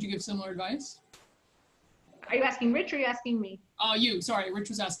 similar. Would you give similar advice? Are you asking Rich or are you asking me? You, sorry, Rich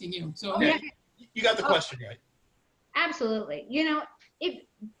was asking you. So, Okay. You got the question right. Absolutely. If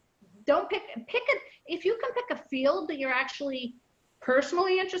if you can pick a field that you're actually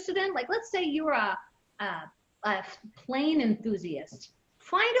personally interested in, like let's say you're a plane enthusiast,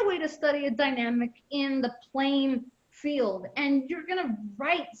 find a way to study a dynamic in the plane field, and you're going to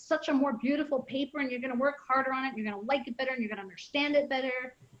write such a more beautiful paper, and you're going to work harder on it, you're going to like it better, and you're going to understand it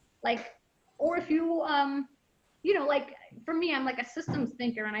better. Or if you like for me, I'm like a systems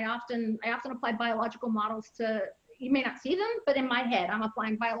thinker, and I often apply biological models to, you may not see them, but in my head, I'm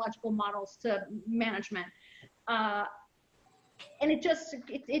applying biological models to management. And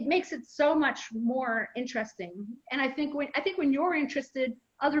it makes it so much more interesting. And I think when you're interested,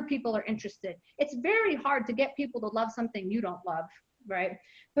 other people are interested. It's very hard to get people to love something you don't love, right?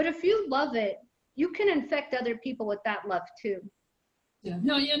 But if you love it, you can infect other people with that love too. Yeah,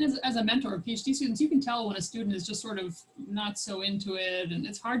 no, yeah, and as a mentor of PhD students, you can tell when a student is just sort of not so into it, and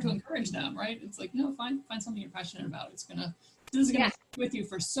it's hard to encourage them, right? It's like, find something you're passionate about. This is gonna stay with you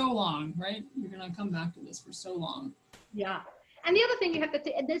for so long, right? You're gonna come back to this for so long. Yeah, and the other thing you have to,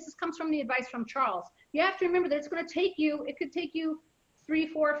 this comes from the advice from Charles. You have to remember that it could take you 3,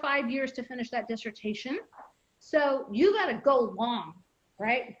 4, 5 years to finish that dissertation. So you got to go long,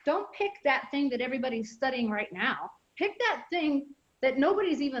 right? Don't pick that thing that everybody's studying right now. Pick that thing that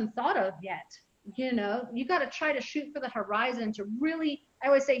nobody's even thought of yet. You got to try to shoot for the horizon to really, I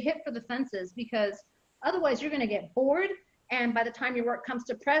always say, hit for the fences, because otherwise you're going to get bored. And by the time your work comes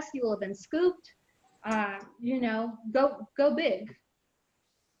to press, you will have been scooped. Go big.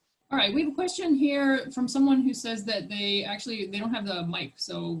 All right, we have a question here from someone who says that they don't have the mic,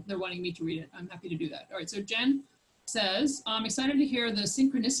 so they're wanting me to read it. I'm happy to do that. All right, so Jen says, I'm excited to hear the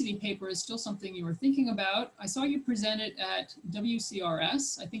synchronicity paper is still something you were thinking about. I saw you present it at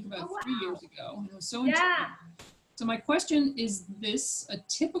WCRS, I think about 3 years ago, and it was so interesting. So my question is this a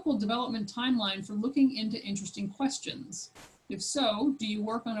typical development timeline for looking into interesting questions? If so, do you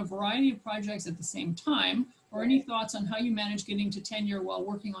work on a variety of projects at the same time, or any thoughts on how you manage getting to tenure while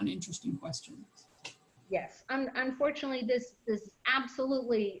working on interesting questions? Yes, unfortunately, this is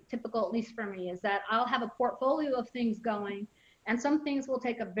absolutely typical, at least for me, is that I'll have a portfolio of things going, and some things will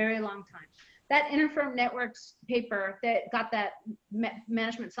take a very long time. That Interfirm Networks paper that got that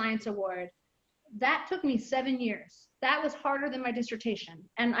Management Science Award, that took me 7 years. That was harder than my dissertation.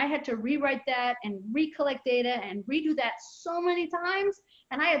 And I had to rewrite that and recollect data and redo that so many times.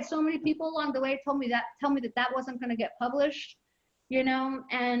 And I had so many people along the way tell me that wasn't going to get published,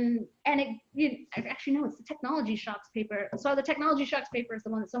 and actually, no, it's the Technology Shocks paper. So the Technology Shocks paper is the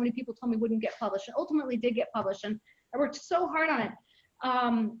one that so many people told me wouldn't get published, and ultimately did get published. And I worked so hard on it.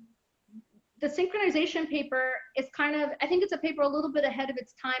 The synchronization paper is I think it's a paper a little bit ahead of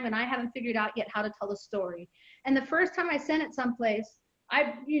its time, and I haven't figured out yet how to tell the story. And the first time I sent it someplace,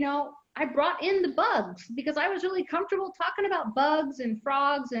 I brought in the bugs, because I was really comfortable talking about bugs and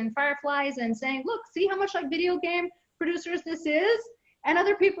frogs and fireflies and saying, look, see how much like video game producers this is? And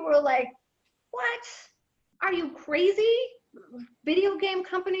other people were like, what? Are you crazy? Video game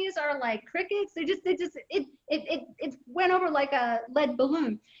companies are like crickets. It went over like a lead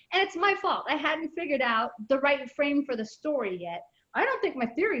balloon. And it's my fault. I hadn't figured out the right frame for the story yet. I don't think my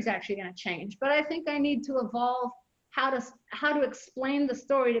theory is actually going to change, but I think I need to evolve how to explain the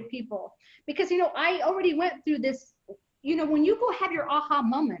story to people. Because, I already went through this, when you go have your aha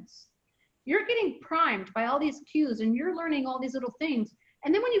moments, you're getting primed by all these cues and you're learning all these little things.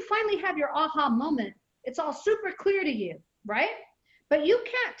 And then when you finally have your aha moment, it's all super clear to you, right? But you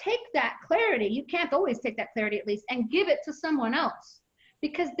can't take that clarity. You can't always take that clarity, at least, and give it to someone else,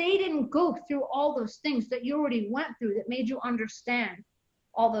 because they didn't go through all those things that you already went through that made you understand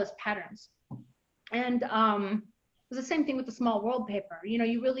all those patterns. And it was the same thing with the Small World paper.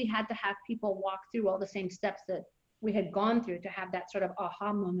 You really had to have people walk through all the same steps that we had gone through to have that sort of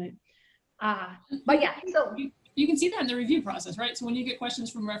aha moment. But yeah, so you can see that in the review process, right? So when you get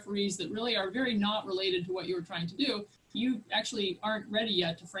questions from referees that really are very not related to what you were trying to do, you actually aren't ready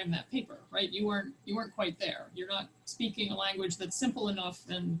yet to frame that paper, right? You weren't quite there. You're not speaking a language that's simple enough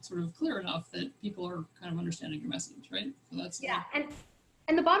and sort of clear enough that people are kind of understanding your message, right? So that's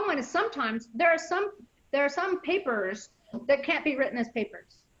and the bottom line is sometimes there are some papers that can't be written as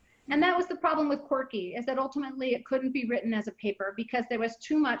papers. And that was the problem with Quirky, is that ultimately it couldn't be written as a paper because there was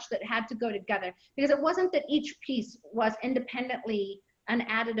too much that had to go together. Because it wasn't that each piece was independently an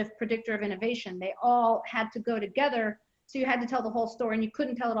additive predictor of innovation. They all had to go together. So you had to tell the whole story, and you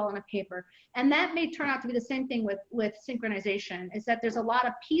couldn't tell it all in a paper. And that may turn out to be the same thing with synchronization, is that there's a lot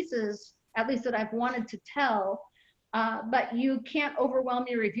of pieces, at least that I've wanted to tell, But you can't overwhelm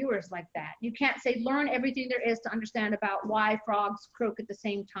your reviewers like that. You can't say, learn everything there is to understand about why frogs croak at the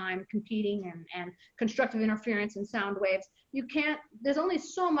same time, competing and constructive interference and sound waves. You can't, there's only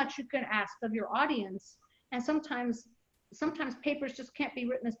so much you can ask of your audience. And sometimes papers just can't be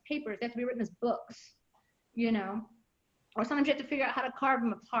written as papers. They have to be written as books, you know? Or sometimes you have to figure out how to carve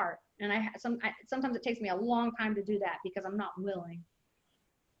them apart. And sometimes it takes me a long time to do that because I'm not willing.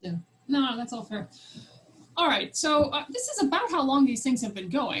 Yeah, no, that's all fair. All right, so this is about how long these things have been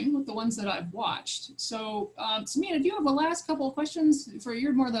going with the ones that I've watched. So Samina, do you have a last couple of questions?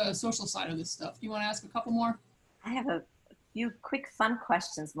 You're more the social side of this stuff. Do you want to ask a couple more? I have a few quick fun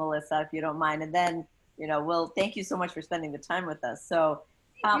questions, Melissa, if you don't mind. And then, you know, well, thank you so much for spending the time with us. So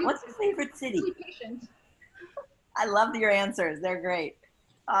what's your favorite city? I love your answers. They're great.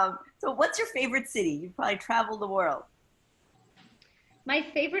 So what's your favorite city? You've probably traveled the world. My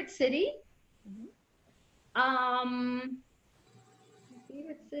favorite city? My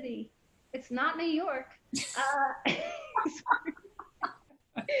favorite city. It's not New York.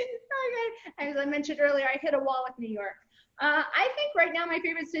 As I mentioned earlier, I hit a wall with New York. I think right now my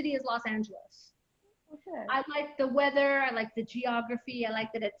favorite city is Los Angeles. Okay. I like the weather. I like the geography. I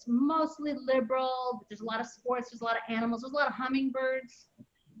like that it's mostly liberal. There's a lot of sports. There's a lot of animals. There's a lot of hummingbirds.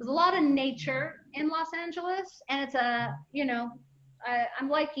 There's a lot of nature in Los Angeles, and it's I'm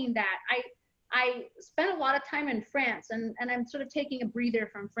liking that. I spent a lot of time in France, and I'm sort of taking a breather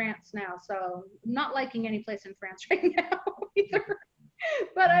from France now, so I'm not liking any place in France right now either.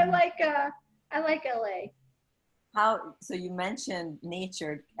 But I like LA. So you mentioned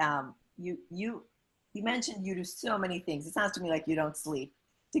nature. You mentioned you do so many things. It sounds to me like you don't sleep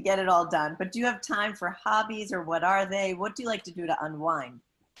to get it all done. But do you have time for hobbies, or what are they? What do you like to do to unwind?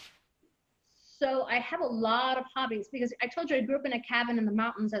 So I have a lot of hobbies because I told you I grew up in a cabin in the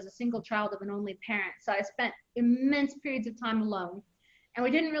mountains as a single child of an only parent. So I spent immense periods of time alone. And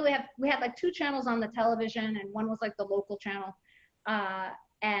we had like 2 channels on the television, and one was like the local channel.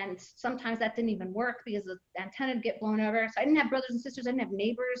 And sometimes that didn't even work because the antenna would get blown over. So I didn't have brothers and sisters. I didn't have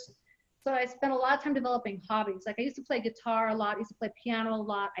neighbors. So I spent a lot of time developing hobbies. Like I used to play guitar a lot. I used to play piano a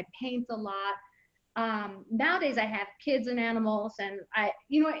lot. I paint a lot. Nowadays I have kids and animals, and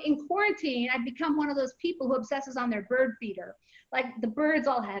in quarantine, I've become one of those people who obsesses on their bird feeder. Like the birds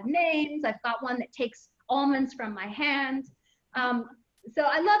all have names. I've got one that takes almonds from my hand. So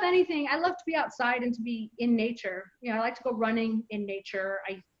I love anything. I love to be outside and to be in nature. I like to go running in nature.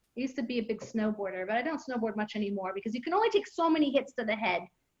 I used to be a big snowboarder, but I don't snowboard much anymore because you can only take so many hits to the head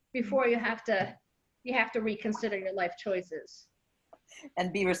before you have to reconsider your life choices.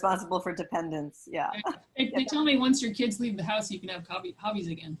 And be responsible for dependents. Yeah. They tell me once your kids leave the house, you can have hobbies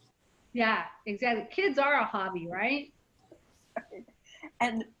again. Yeah, exactly. Kids are a hobby, right?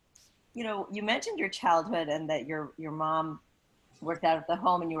 And, you mentioned your childhood and that your mom worked out of the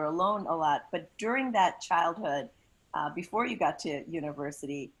home and you were alone a lot. But during that childhood, before you got to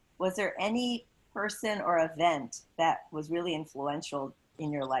university, was there any person or event that was really influential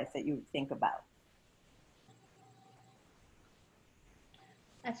in your life that you think about?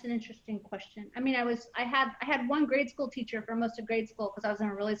 That's an interesting question. I mean, I had one grade school teacher for most of grade school because I was in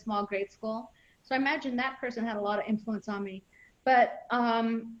a really small grade school. So I imagine that person had a lot of influence on me. But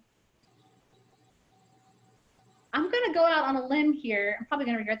I'm going to go out on a limb here. I'm probably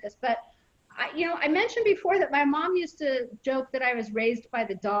going to regret this, but I mentioned before that my mom used to joke that I was raised by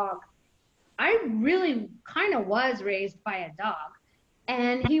the dog. I really kind of was raised by a dog,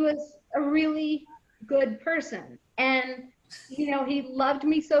 and he was a really good person. And he loved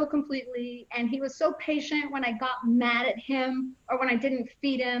me so completely, and he was so patient when I got mad at him or when I didn't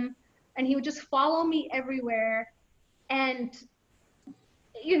feed him, and he would just follow me everywhere. And,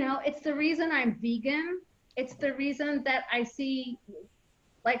 it's the reason I'm vegan. It's the reason that I see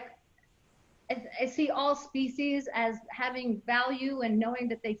all species as having value and knowing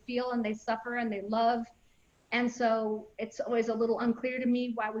that they feel and they suffer and they love. And so it's always a little unclear to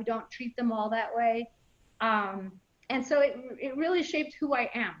me why we don't treat them all that way. And so it really shaped who I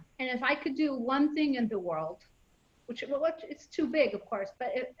am. And if I could do one thing in the world, which it's too big, of course, but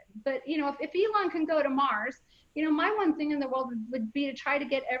if Elon can go to Mars, my one thing in the world would be to try to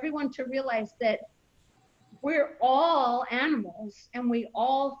get everyone to realize that we're all animals and we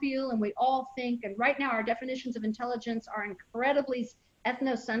all feel and we all think. And right now our definitions of intelligence are incredibly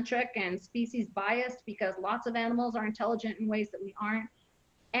ethnocentric and species biased because lots of animals are intelligent in ways that we aren't.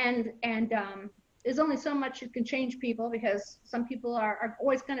 And there's only so much you can change people because some people are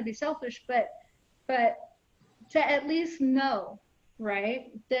always going to be selfish, but to at least know,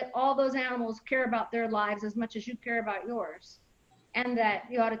 right, that all those animals care about their lives as much as you care about yours, and that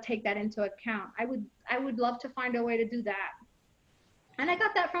you ought to take that into account. I I would love to find a way to do that. And I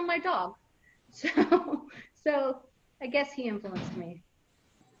got that from my dog. So I guess he influenced me.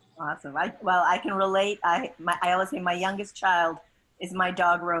 Awesome. Well, I can relate. I always say my youngest child is my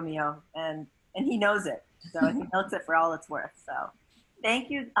dog Romeo, and he knows it. So he milks it for all it's worth. So thank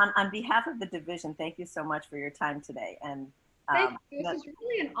you on behalf of the division. Thank you so much for your time today. And thank you. This is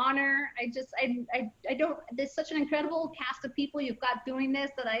really an honor. I don't. There's such an incredible cast of people you've got doing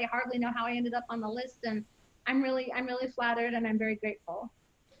this that I hardly know how I ended up on the list, and I'm really flattered, and I'm very grateful.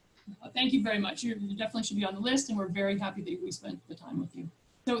 Thank you very much. You definitely should be on the list, and we're very happy that we spent the time with you.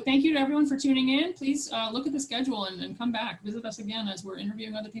 So thank you to everyone for tuning in. Please look at the schedule and come back. Visit us again as we're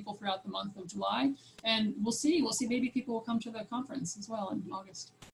interviewing other people throughout the month of July. And we'll see maybe people will come to the conference as well in August.